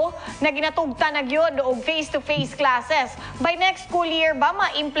kurso na ginatugta na gyud og face-to-face classes. By next school year ba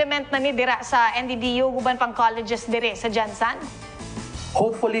ma-implement na ni dira sa NDDU guban pang colleges dire sa Jansan?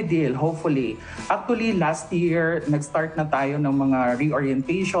 Hopefully, Dil. Hopefully. Actually, last year, nag-start na tayo ng mga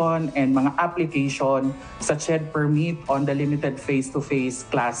reorientation and mga application sa CHED permit on the limited face-to-face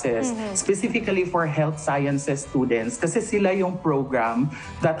classes, specifically for health sciences students. Kasi sila yung program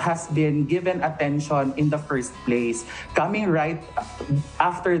that has been given attention in the first place. Coming right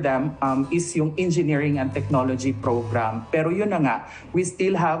after them is yung engineering and technology program. Pero yun na nga, we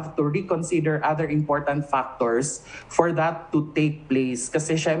still have to reconsider other important factors for that to take place.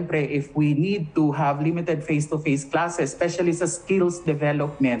 Kasi syempre, if we need to have limited face-to-face classes, especially sa skills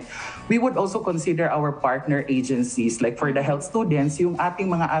development, we would also consider our partner agencies. Like for the health students, yung ating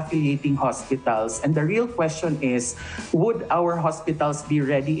mga affiliating hospitals. And the real question is, would our hospitals be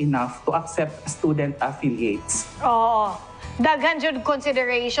ready enough to accept student affiliates? Oo. Daghan jud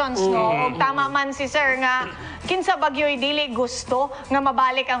considerations, no? Og tama man si sir nga kinsa bagyo'y dili gusto nga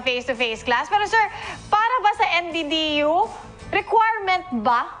mabalik ang face-to-face class. Pero sir, para ba sa NDDU, requirement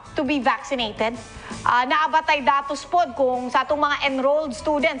ba to be vaccinated? Naabatay datos pod kung sa atong mga enrolled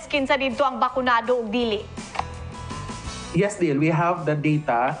students kinsa dito ang bakunado og dili? Yes, Dil, we have the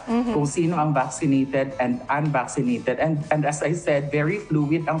data kung sino ang vaccinated and unvaccinated. And as I said, very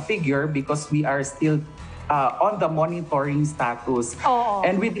fluid ang figure because we are still on the monitoring status.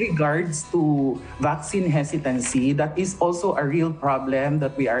 And with regards to vaccine hesitancy, that is also a real problem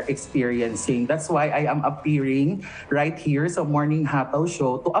that we are experiencing. That's why I am appearing right here sa Morning Hataw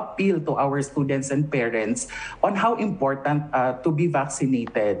Show to appeal to our students and parents on how important to be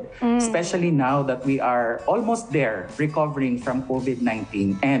vaccinated, especially now that we are almost there recovering from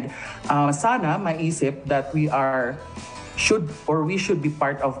COVID-19. And sana maisip that we should be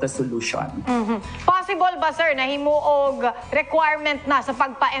part of the solution. Possible ba, sir, na himuog requirement na sa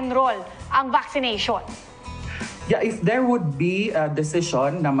pagpa-enroll ang vaccination? Yeah, if there would be a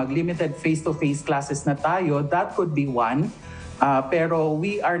decision na mag-limited face-to-face classes na tayo, that could be one. Pero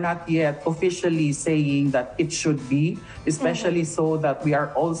we are not yet officially saying that it should be, especially so that we are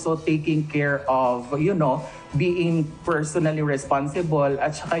also taking care of, being personally responsible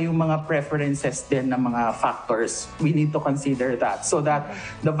at saka yung mga preferences din ng mga factors. We need to consider that so that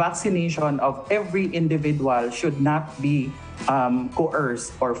the vaccination of every individual should not be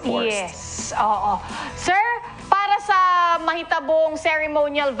coerced or forced. Yes, oo. Sir, para sa mahitabong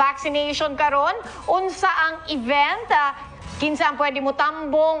ceremonial vaccination karon, unsa ang event? Kinsa ang pwede mo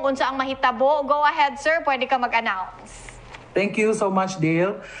tambong, unsa ang mahitabo? Go ahead, sir, pwede ka mag-announce. Thank you so much,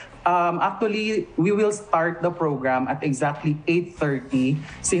 Dale. Actually, we will start the program at exactly 8:30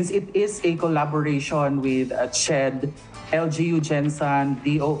 since it is a collaboration with CHED, LGU Gensan,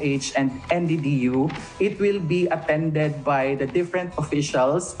 DOH, and NDDU. It will be attended by the different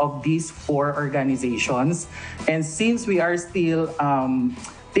officials of these 4 organizations. And since we are still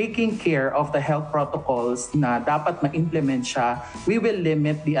taking care of the health protocols na dapat ma-implement siya, we will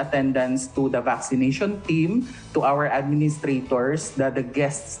limit the attendance to the vaccination team, to our administrators, the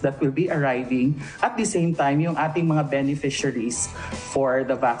guests that will be arriving, at the same time, yung ating mga beneficiaries for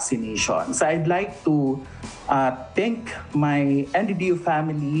the vaccination. So I'd like to thank my NDDU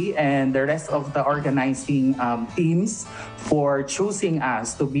family and the rest of the organizing teams for choosing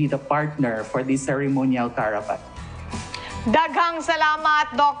us to be the partner for this ceremonial caravan. Daghang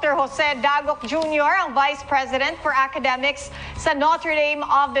salamat, Dr. Jose Dagok Jr., ang Vice President for Academics sa Notre Dame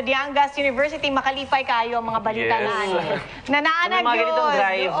of the Diangas University. Makalipay kayo ang mga balita na naanag mga ganitong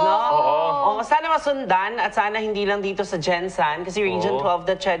drive, no? Oo. Sana masundan at sana hindi lang dito sa Gensan kasi Region 12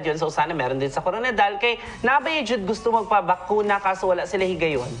 the CHED yun. So sana meron din sa Coronadal. Kay nabay jud gusto magpabakuna kaso wala sila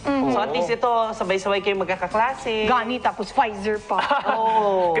higayon. So at least ito, sabay-sabay kayo magkakaklase. Gani, tapos Pfizer pa.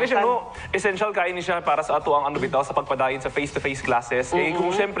 Kaya siya, essential kain niya para sa ato ang bitaw sa pagpadayon sa face-to-face classes. Eh, kung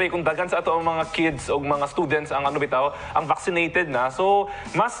siyempre, kung dagan sa ato ang mga kids o mga students ang ano bitaw, ang vaccinated na, so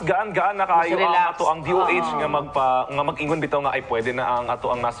mas gaan-gaan na kayo ang ato ang DOH nga mag-ingon bitaw nga ay pwede na ang ato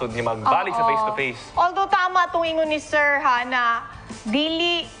ang nasod nga magbalik sa face-to-face. Although tama itong ingon ni Sir ha, na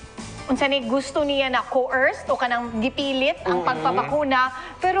dili unsa ni gusto niya na coerced o kanang gipilit ang pagpabakuna,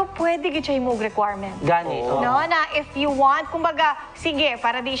 pero pwede gid siya imong requirement. Gani. No, na if you want, kumbaga, sige,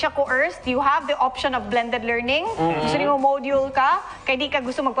 para di siya coerced, you have the option of blended learning. Gusto nimo module ka, kay di ka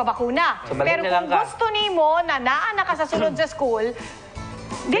gusto magpabakuna. So, balik pero na lang kung ka. gusto nimo na naa na ka sa sulod sa school,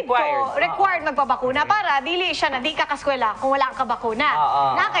 dito, required magpabakuna para dili siya na di ka kaskwela kung wala kang kabakuna.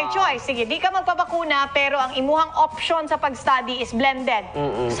 Na kay choice, sige, di ka magpabakuna pero ang imuhang option sa pag-study is blended.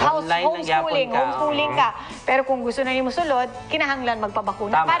 Homeschooling ka. Pero kung gusto na nimo sulod, kinahanglan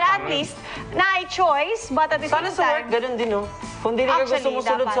magpabakuna. Para at least, na choice, but at the same time... Sana sa work, ganun din, no? Kung di ka gusto mo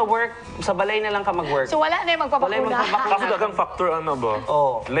sulod sa work, sa balay na lang ka mag-work. So wala na yung magpabakuna. Kaso dagang factor ano ba?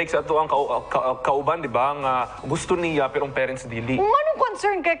 Like sa ato ang kauban, di ba? Nga gusto niya pero ang parents dili. Anong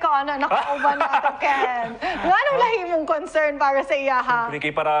concern kay Kana? Nakauban na ito, Ken. Anong lahi mong concern para sa iya, ha?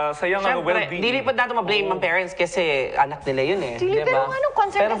 Siyempre, para sa iyang well-being. Dili pa natin ma-blame ang parents kasi anak nila yun eh. Dili, pero anong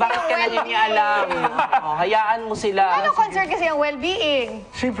concern pero kasi bakit yung ka na yun niya alam? Hayaan mo sila. Anong concern kasi ang well-being?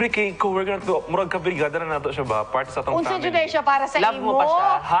 Siyempre, kay co-worker na ito, murag Ka-Brigada na nato siya ba? Part sa atong Unsa family. jud siya para sa Love imo? mo pa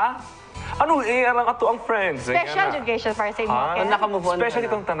siya? Ha? Ano eh, alang ato ang friends. Special education para sa imo, Ken? Naka-move on Special ka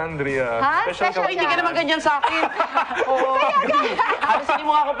na. itong tanandria. Ha? Special Special Hindi ka naman ganyan sa akin. Oo. Halos hindi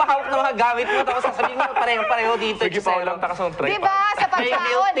mo ako pahawak ng mga gamit mo tapos sasabihin mo pareho-pareho dito. Sige pa, walang takas ng trip. Diba? Sa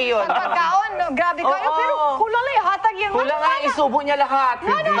pagkaon. Sa pagkaon, no, grabe kayo. Pero kulang lang hatag yung... Kulang nga, isubo niya lahat.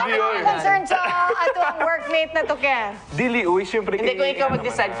 Ano ang concern sa ato ang workmate na to, Ken? Dili, uy, siyempre. Hindi, kung ikaw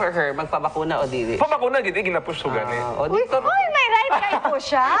mag-decide for her, magpabakuna o dili? Pabakuna, gid, ginapush ko gani. Uy, may right kay po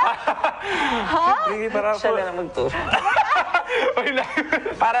siya? Ha? Sige, para Siya na lang mag-tour.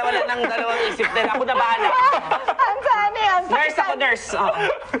 Para wala nang dalawang isip dahil ako na bahala. Ang sani, ang Nurse ako, nurse.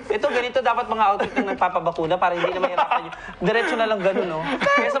 Ito, ganito dapat mga outfit ng nagpapabakuna para hindi na mahirapan nyo. Diretso na lang ganun, no?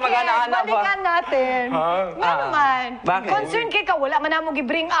 Kaya sa mag-ana-ana ba? Balikan natin. Nga naman. Bakit? Concern kay ka, wala man na mo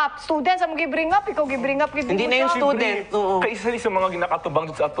gi-bring up. Students ang mo gi-bring up, ikaw gi-bring up. Hindi na yung student. Kaisa sa mga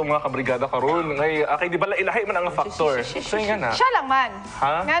ginakatubang sa atong mga Ka-Brigada karon. Kay di ba ilahi man ang factor. So nga na. Siya lang man.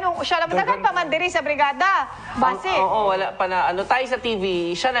 Ha? Nga nung siya lang. Dagan pa man diri sa brigada. Base. Oo, wala pa na. Ano, tayo sa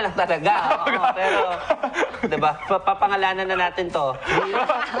TV, siya na lang talaga. Pero, diba, papangalanan na natin to.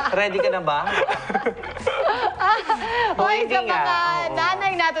 Ready ka na ba? Hoy, hindi sa nga. mga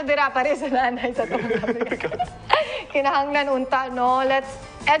nanay nato dira pa rin sa nanay sa kinahanglan unta, no?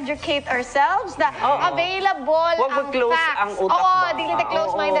 Let's educate ourselves na available Huwag ang mag-close facts. ang utak Oo, ba? dili na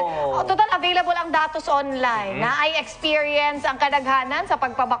close-minded. Total available ang datos online. Na ay experience ang kadaghanan sa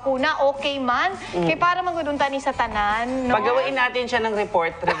pagpabakuna, okay man. Kay para magudunta ni sa tanan, no? Pagawain natin siya ng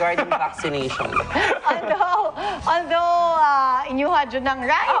report regarding vaccination. although inyuha dyan ng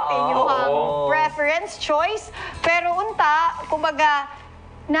right, inyuha preference, choice, pero unta, kumbaga,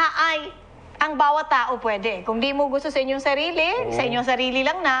 na ay ang bawat tao pwede. Kung di mo gusto sa inyong sarili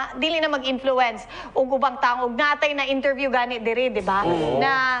lang na, dili na mag-influence. Ug ubang tao, ug natay na interview gani diri, di ba?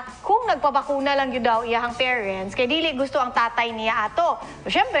 Na kung nagpabakuna lang yun daw iyang parents, kay dili gusto ang tatay niya ato. So,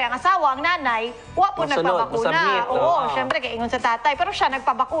 syempre, ang asawa, ang nanay, wa po nagpabakuna. Oo, syempre, kay ingon sa tatay. Pero siya,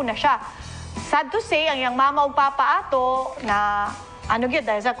 nagpabakuna siya. Sad to say, ang iyang mama ug papa ato na ano yun,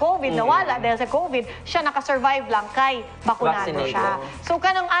 dahil sa COVID, nawala dahil sa COVID, siya nakasurvive lang kay bakunado siya. So,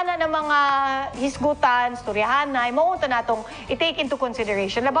 kanang ana ng mga hisgutan, storyahanay, maunta natong i-take into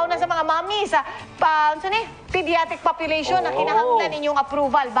consideration. Labaw na sa mga mami, sa pediatric population na kinahanglan ninyong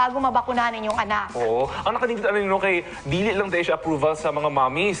approval bago mabakunahan ninyong anak. Oo. Ang nakadingit ano kay dili lang dahil siya approval sa mga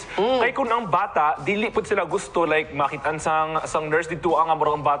mommies. Kay kung ang bata, dili pud sila gusto like makitaan sang nurse dito ang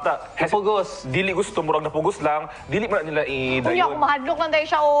amurang bata. Napugos. Dili gusto murag napugos lang, dili man nila Kunya, kumahadlok lang dahil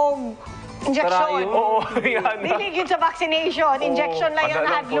siya og injection. Oo, yan. Dili yun sa vaccination. Injection lang yung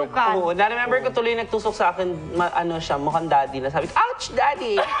nahadlukan. Oo, na-remember ko tuloy nagtusok sa akin, ano siya, mukhang daddy na. Sabi ko, ouch,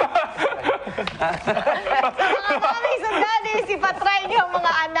 daddy! Mga mami, so daddy, si patry niyo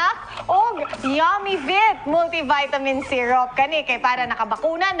mga anak og Yummy Fit multivitamin syrup. Kani, kay para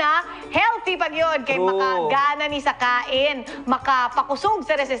nakabakuna na, healthy pag yun. Kay makagana ni sa kain, makapakusog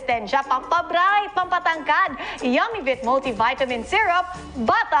sa resistensya, pampabright, pampatangkad. Yummy Fit multivitamin syrup,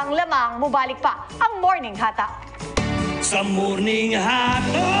 batang lamang, mubalik pa ang morning hataw. Sa morning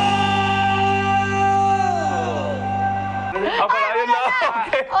hataw!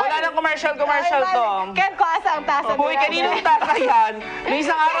 Wala nang commercial to. Ken ko asa ang tasa. Uy, kaninong tasa yan? Noong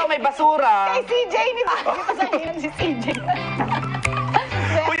isang araw may basura. Kay CJ ni ba? Di pa sa si CJ.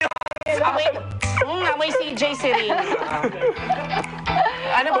 Naamoy CJ si Ring.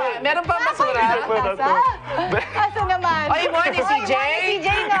 Ano ba? Meron pa basura? Asa naman? Ay, mo ni CJ? Oy, mo ni CJ,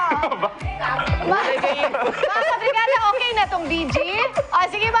 no? Mga kabrigada, okay na tong BG? O,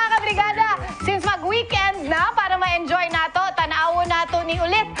 sige mga kabrigada, since mag-weekend na, para ma-enjoy nato, tanawon nato ni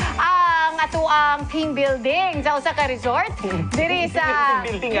ulit ang atuang team building sa usa ka resort. Diri sa...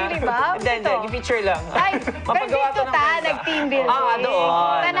 Building, Diri ba? Hindi, picture lang. Ay, Mapagawa dito to ng ta, mesa. nag-team building.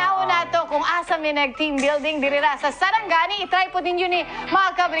 Doon. Tanawon nato kung asa mi nag-team building diri ra sa Sarangani. I-try po ninyo ni mga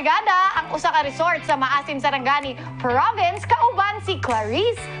kabrigada ang usa ka resort sa Maasim Sarangani Province, kauban si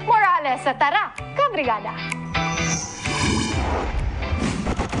Clarice Morales sa Tara, Ka-Brigada.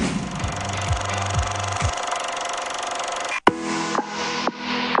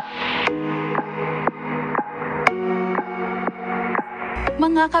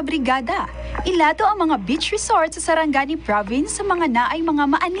 Mga kabrigada, ilato ang mga beach resort sa Sarangani Province sa mga naay mga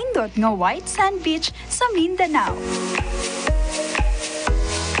maanindot nga white sand beach sa Mindanao.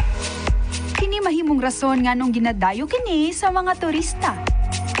 Kini mahimong rason nga nung ginadayo kini sa mga turista.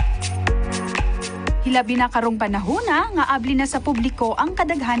 Hilabi na karong panahona nga abli na sa publiko ang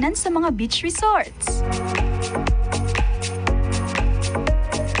kadaghanan sa mga beach resorts.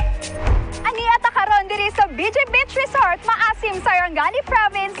 Diri sa BG Beach Resort, Maasim, Sarangani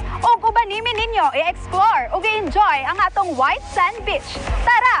Province, ug ubanimin ninyo i-explore ug i-enjoy ang atong white sand beach.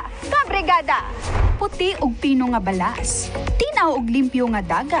 Tara, Ka-Brigada! Puti ug pino nga balas, tinaw ug limpyo nga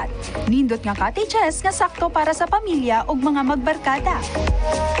dagat, nindot nga cottages nga sakto para sa pamilya ug mga magbarkada.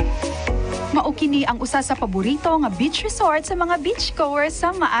 Mao kini ang usa sa paborito nga beach resort sa mga beachgoers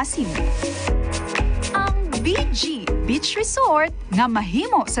sa Maasim. BG Beach Resort nga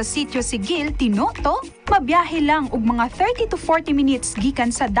mahimo sa sitio Sigil, Tinoto, mabiyahe lang og mga 30 to 40 minutes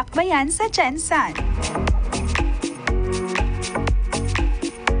gikan sa Dakbayan sa Jensan.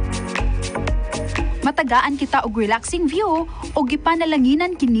 Matagaan kita og relaxing view og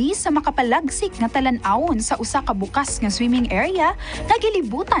gipanalanginan kini sa makapalagsik nga talan-awon sa usa ka bukas nga swimming area nga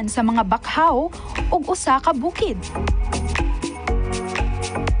gilibutan sa mga bakhaw ug usa ka bukid.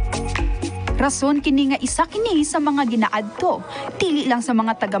 Rason kini nga isa kini sa mga ginaadto, dili lang sa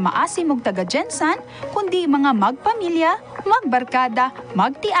mga taga-Maasim ug taga-Jensan, kundi mga magpamilya, magbarkada,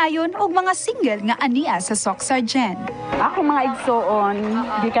 magtiayon ug mga single nga aniya sa Socsargen. Ako mga igsoon,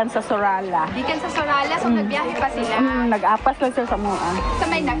 gikan sa Sorala. Gikan sa Sorala, so nagbiyahe pa sila? Nag-apas lang sila sa mua. Sa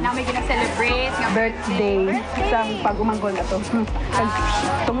may gina-celebrate nga birthday. Isang pag-umanggol na to.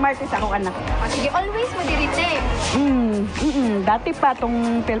 Itong Martes akong anak. Sige, always mo dirite? Dati pa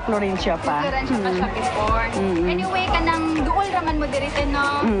itong Tel Florencia pa. Florencia pa siya before. Anyway, kanang duol raman mo dirite,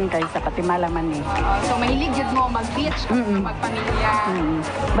 no? Kaya sa Katimala man eh. So mahilig yun mo mag-beach, magpamilya.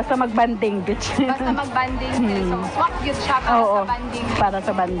 Basta mag-banding beach. Basta mag-banding. So swak yun siya para sa banding. Para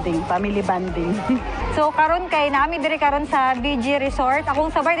sa banding, family banding. So karon kay nami diri karon sa BG Resort.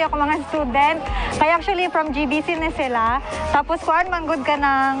 Akong sabay di ako mga student. Kaya actually from GBC na sila. Tapos kuan man gud ka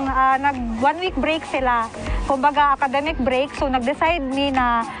ng nag 1 week break sila. Kumbaga academic break. So nag-decide mi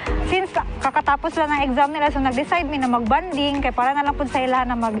na since kakatapos lang ng exam nila, so nag-decide mi na mag-banding kay para na lang pud sa ila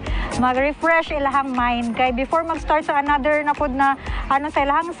na mag-refresh ilahang mind. Kay before mag-start sa another na pud na sa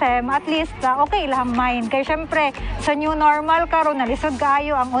ilahang SEM, at least okay ilahang mind. Kay syempre sa new normal karon na lisod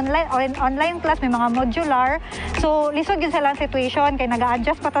kaayo ang online class, may mga modular. So lisod gyud sa ilang situation kay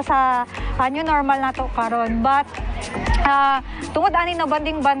naga-adjust pa ta sa new normal nato karon. But tungod ani na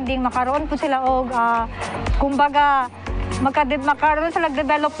banding makaroon po sila og kumbaga makaroon sila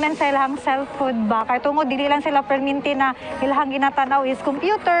development sa ilang self-food ba. Kaya tungod dili lang sila perminti na ilang ginatanaw is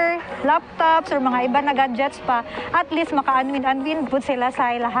computer, laptops, or mga iba na gadgets pa. At least maka-unwind po sila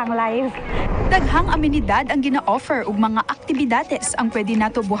sa ilang life. Daghang amenidad ang gina-offer ug mga aktibidades ang pwede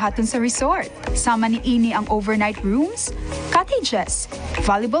nato buhaton sa resort. Sama ni ini ang overnight rooms, cottages,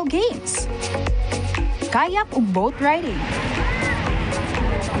 volleyball games, kayak ug boat riding.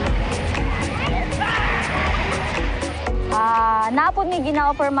 Naapod may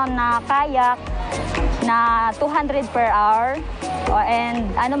gina-offer ma'am na kayak na 200 per hour. And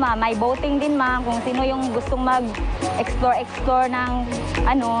may boating din ma'am kung sino yung gustong mag-explore ng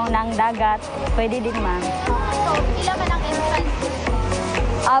ng dagat, pwede din ma'am. So, ilan man ang entrance?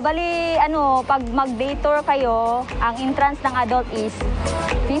 Bali, pag mag-day tour kayo, ang entrance ng adult is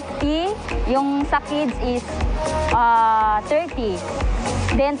 50, yung sa kids is 30.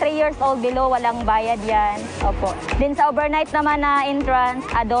 Then 3 years old below, walang bayad yan. Opo. Then sa overnight naman na entrance,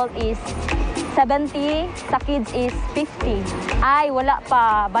 adult is 70, sa kids is 50. Ay, wala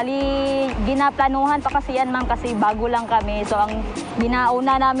pa. Bali, ginaplanuhan pa kasi yan ma'am kasi bago lang kami. So ang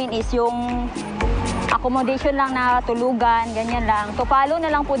ginauna namin is yung accommodation lang na tulugan, ganyan lang. So follow na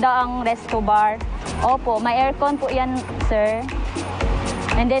lang po daw ang resto bar. Opo, may aircon po yan, sir.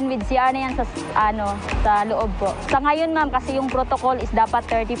 And then with CR na yan sa loob po. Sa ngayon, ma'am, kasi yung protocol is dapat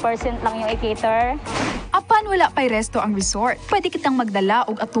 30% lang yung i-cater. Apan wala pa'y resto ang resort. Pwede kitang magdala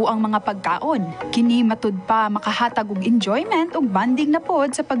og atuang mga pagkaon. Kini matud pa makahatag og enjoyment ug bonding na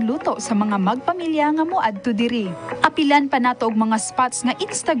pod sa pagluto sa mga magpamilya nga moadto diri. Apilan pa nato og mga spots nga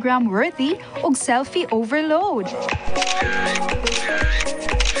Instagram worthy ug selfie overload.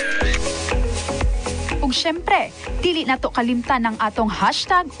 Ug syempre, dili nato kalimtan ang atong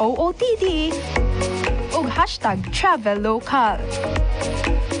 #OOTD ug #travellocal.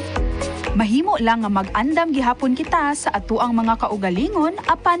 Mahimo lang nga mag-andam gihapon kita sa atuang mga kaugalingon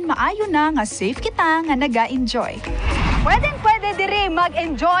apan maayo na nga safe kita nga naga-enjoy. Pwedeng-pwede diri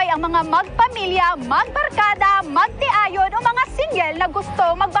mag-enjoy ang mga magpamilya, magbarkada, magtiayon o mga single na gusto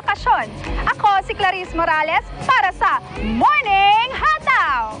magbakasyon. Ako si Clarice Morales para sa Morning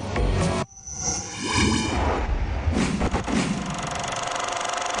Hataw!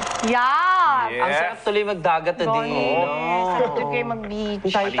 Yan! Ang sarap tuloy magdagat today. Sarap tuloy kayo mag-beach.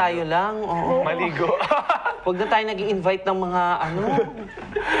 Tayo lang. Oo. Maligo. Huwag na tayo nag-i-invite ng mga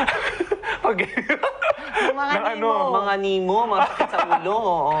mga nimo, mga sakit sa ulo.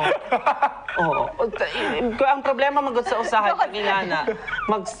 Oo. Ang problema magot sa usahan, pag-ingana,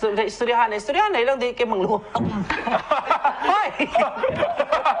 istoryahan lang, di kayo mangluha. Hoy!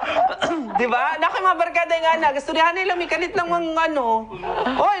 Diba? Mga barkada nga na, istoryahan lang, may kalit lang mga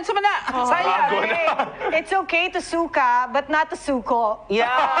Hoy, sama na! Sayang! It's okay to suka, but not to suko.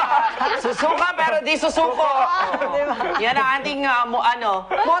 Yeah! Susuka pero di susuko. Yan ang ating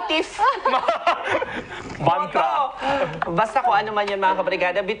motif. Mantra. Basta kung ano man yan mga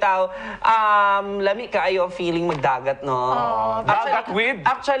kabrigada, bitaw, lami ka ayo ang feeling magdagat, no? Dagat with?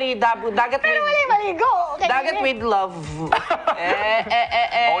 Actually, dagat with... Pero wala maligo. Dagat with love.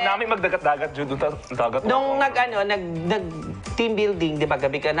 Namin magdagat-dagat, Judo, dagat. Nung nag-team building, di ba,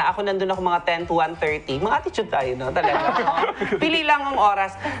 gabi ka na, ako nandun ako mga 10 to 1:30. Mga attitude tayo, no? Talaga. Pili lang ang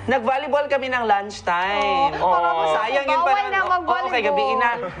oras. Nag-volleyball kami ng lunchtime. Sayang yun pa naman. Okay, gabi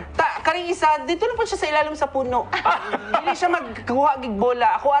na. Karing isa, dito lang po siya sa ilalim sa puno. Hindi siya magkuha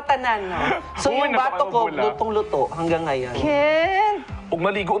gigbola. Ako atanan. So yung bato ko, lutong-luto hanggang ngayon. Ken! Ug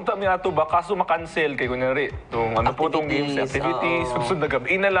maligo unta mi ato ba kaso makancel kay kunyari tong games activities susud na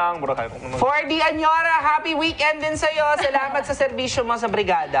gabi na lang mura kay For the Anyora, happy weekend din sa iyo. Salamat sa serbisyo mo sa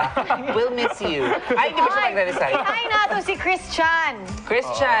brigada. We'll miss you. Ay, hindi ba siya magre-resign? Ay, nato si Christian.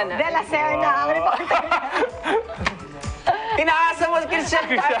 De la Serna, ang reporter. Inaasa mo si Christian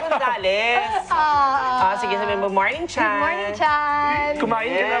Gonzales. Sige, sabihin mo, morning, Chan. Good morning, Chan.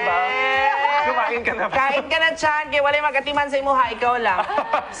 Kumain ka na ba? Kumain ka na ba? Kain ka na, Chan. Kaya wala magatiman sa imuha, ikaw lang.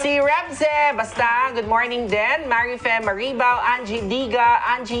 Si Rebze, basta, good morning din. Marife Maribaw, Angie Diga,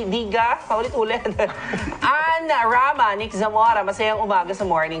 paulit-ulit. Ann Rama, Nick Zamora, masayang umaga sa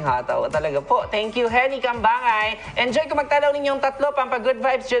Morning Hataw. Talaga po. Thank you, Henny Kambangay. Enjoy ko magtalaw ninyong tatlo, pampa-good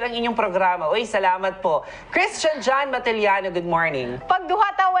vibes dyan ang inyong programa. Uy, salamat po. Christian John Mateliano, good morning. Pag duha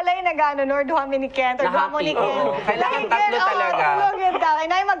ta walay nagano nor duha mi ni Kent or duha mo ni Kent. Kailangan tatlo talaga.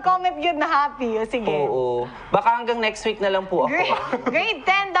 Kailangan mag-comment yun na happy. O sige. Oo. Baka hanggang next week na lang po ako. Grade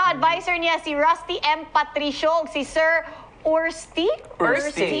 10 daw, advisor niya si Rusty M. Patricio, si Sir Ursti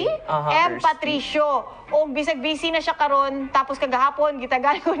M. Patricio. O bisag busy na siya karon tapos kagahapon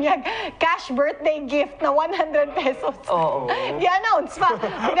gitagan ko niya cash birthday gift na 100 pesos. Oo. I-announce pa.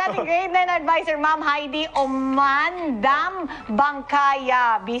 Dating grade 9 advisor Ma'am Heidi Omandam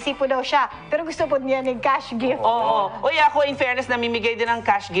Bangkaya. Busy po daw siya. Pero gusto po niya ng cash gift. Oo. Uy, ako in fairness namimigay din ng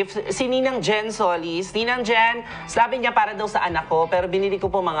cash gift si Ninang Jen Solis. Ninang Jen, sabi niya para daw sa anak ko pero binili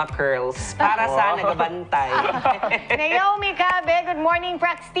ko po mga curls para sa nagabantay. Naomi Cabe, good morning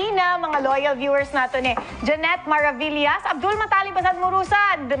Praxtina, mga loyal viewers nato ni Janet Maravillas, Abdul Matali Basad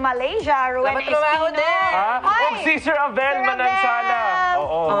Murusad, Malaysia, Ruwen Espino. Og si Sir Abel Manansala.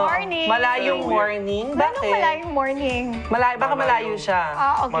 Morning. Malayong morning? Bakit? Malayong morning? Baka malayo siya.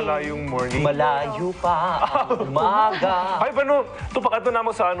 Okay. Malayong morning. Malayo pa ang umaga. Ay, paano? Tupak ato na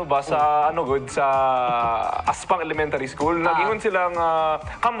mo sa sa Aspang Elementary School. Nag-ingon silang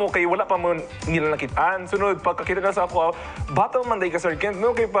kamo kay wala pa mo nila nakitaan. Sunod, pagkakita na sa ako, bata man day ka, Sir Kent,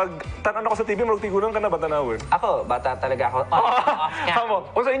 no? Kay pag tanan ako sa TV, magtigunan ka na ba tanawin? Ako, bata talaga ako. Kamo,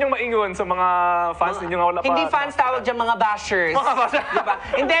 kung sa inyong maingon sa mga fans ninyo nga wala pa. Hindi fans, tawag dyan mga bashers. Mga bashers. Diba?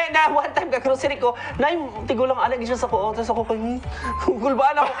 Hindi, one time ka grocery ko, nay tigulang anak siya sa ko. Tapos ako kay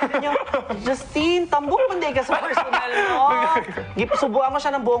gulbaan ako kanya. Justine, tambok man day ka sa personal no. Subuan mo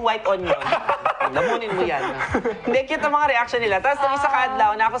siya ng buong white onion. Lamunin mo yan. Hindi, cute ang mga reaction nila. Tapos nung isa ka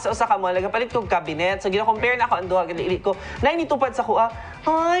adlaw na ako sa usa ka mall, nagapalit kong cabinet. So gina-compare na ako ang duha ko. Nay nitupad sa kuha.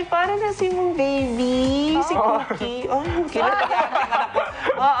 Ay, para na si mong baby. Si Cookie. Oh, kinatayaan anak ko.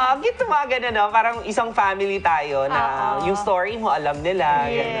 Gito mga ganun, no? Parang isang family tayo na yung story mo alam nila.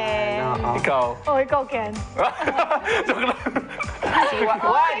 Yeah. Ikaw? Oh, ikaw, Ken.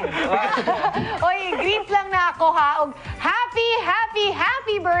 Oy, greet lang na ako ha. Og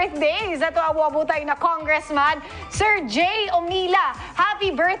happy birthday sa to awabutay na Congressman Sir J. Omila.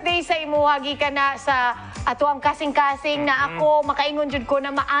 Happy birthday sa imo hagi ka na sa ato ang kasing-kasing na ako makaingon jud ko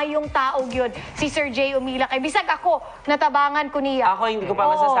na maayong tao gyud si Sir J. Omila kay bisag ako natabangan ko niya. Ako hindi ko pa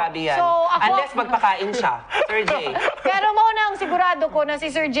masasabi yan. So, ako, unless magpakain siya, Sir J. Pero mo nang sigurado ko na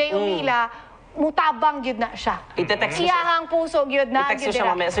si Sir J. Umila mutabang gyud na siya. Ite-text mo Iyahang puso gyud na. I-text mo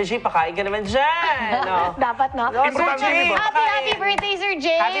siya mamaya, Sir J, pakain ka naman dyan. No? Dapat na. Sir J, happy birthday, Sir J.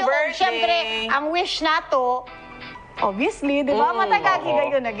 Happy birthday. Siyempre, ang wish nato, obviously, di ba? Matagagi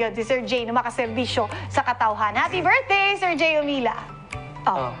gayon na gyud si Sir J na makaserbisyo sa katawhan. Happy birthday, Sir J. Umila.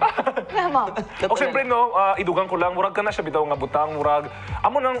 O siyempre no, idugang ko lang, murag ka na siya bitaw nga butang, murag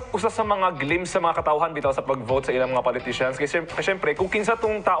amo nang usa sa mga glimpse sa mga katawhan bitaw sa pag-vote sa ilang mga politicians. Kasi siyempre, kung kinsa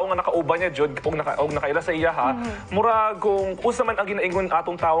tong tao nga nakauban niya jud og nakaila sa iya ha, murag kung usa man ang ginaingon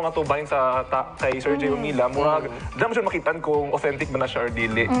atong tao nga to bahin sa kay Sir J. Umila, murag dam jud makitan kung authentic ba na siya or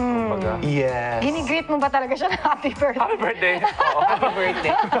dili. Yes. Ini-greet mo ba talaga siya na happy birthday? Happy birthday. Happy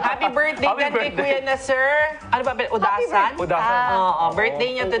birthday. Happy birthday kan kay Kuya na Sir. Ano ba? Udasan? Udasan. Oo, birthday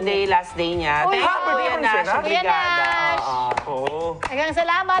niya today, last day niya. Thank you, Kuya Nash, Ka-Brigada. Hanggang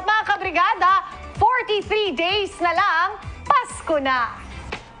salamat mga Ka-Brigada. 43 days na lang, Pasko na.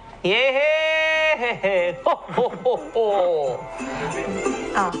 Yehey! Ho, ho, ho, ho!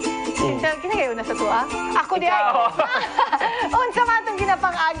 Kinagayon na sa tuwa? Ako di ay. Unsa man itong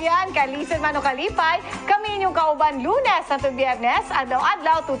ginapang-agyan, kalisan man o kalipay, kami inyong kauban Lunes at Biyernes,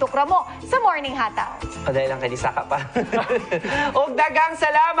 adlaw-adlaw, tutok ramo sa Morning Hataw. Dahil lang kay Saka pa. Og dagang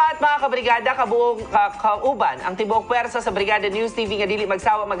salamat mga Ka-Brigada, kabuong kauban. Ang tibuok pwersa sa Brigada News TV nga dili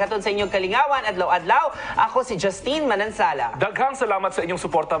magsawa maghatod sa inyong kalingawan adlaw-adlaw. Ako si Justine Manansala. Daghang salamat sa inyong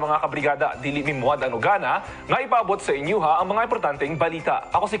suporta mga Ka-Brigada. Dili mimuad ang ugana nga ipaabot sa inyo ha ang mga importanteng balita.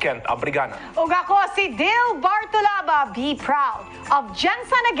 Ako si Kent Ka-Brigada. Og ako si Dil Bartolaba. Be proud of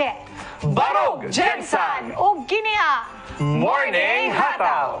Jensen again. Barog Jensen! Og Ginia Morning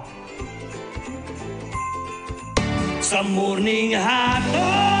Hataw! Sa Morning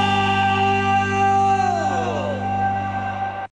Hataw!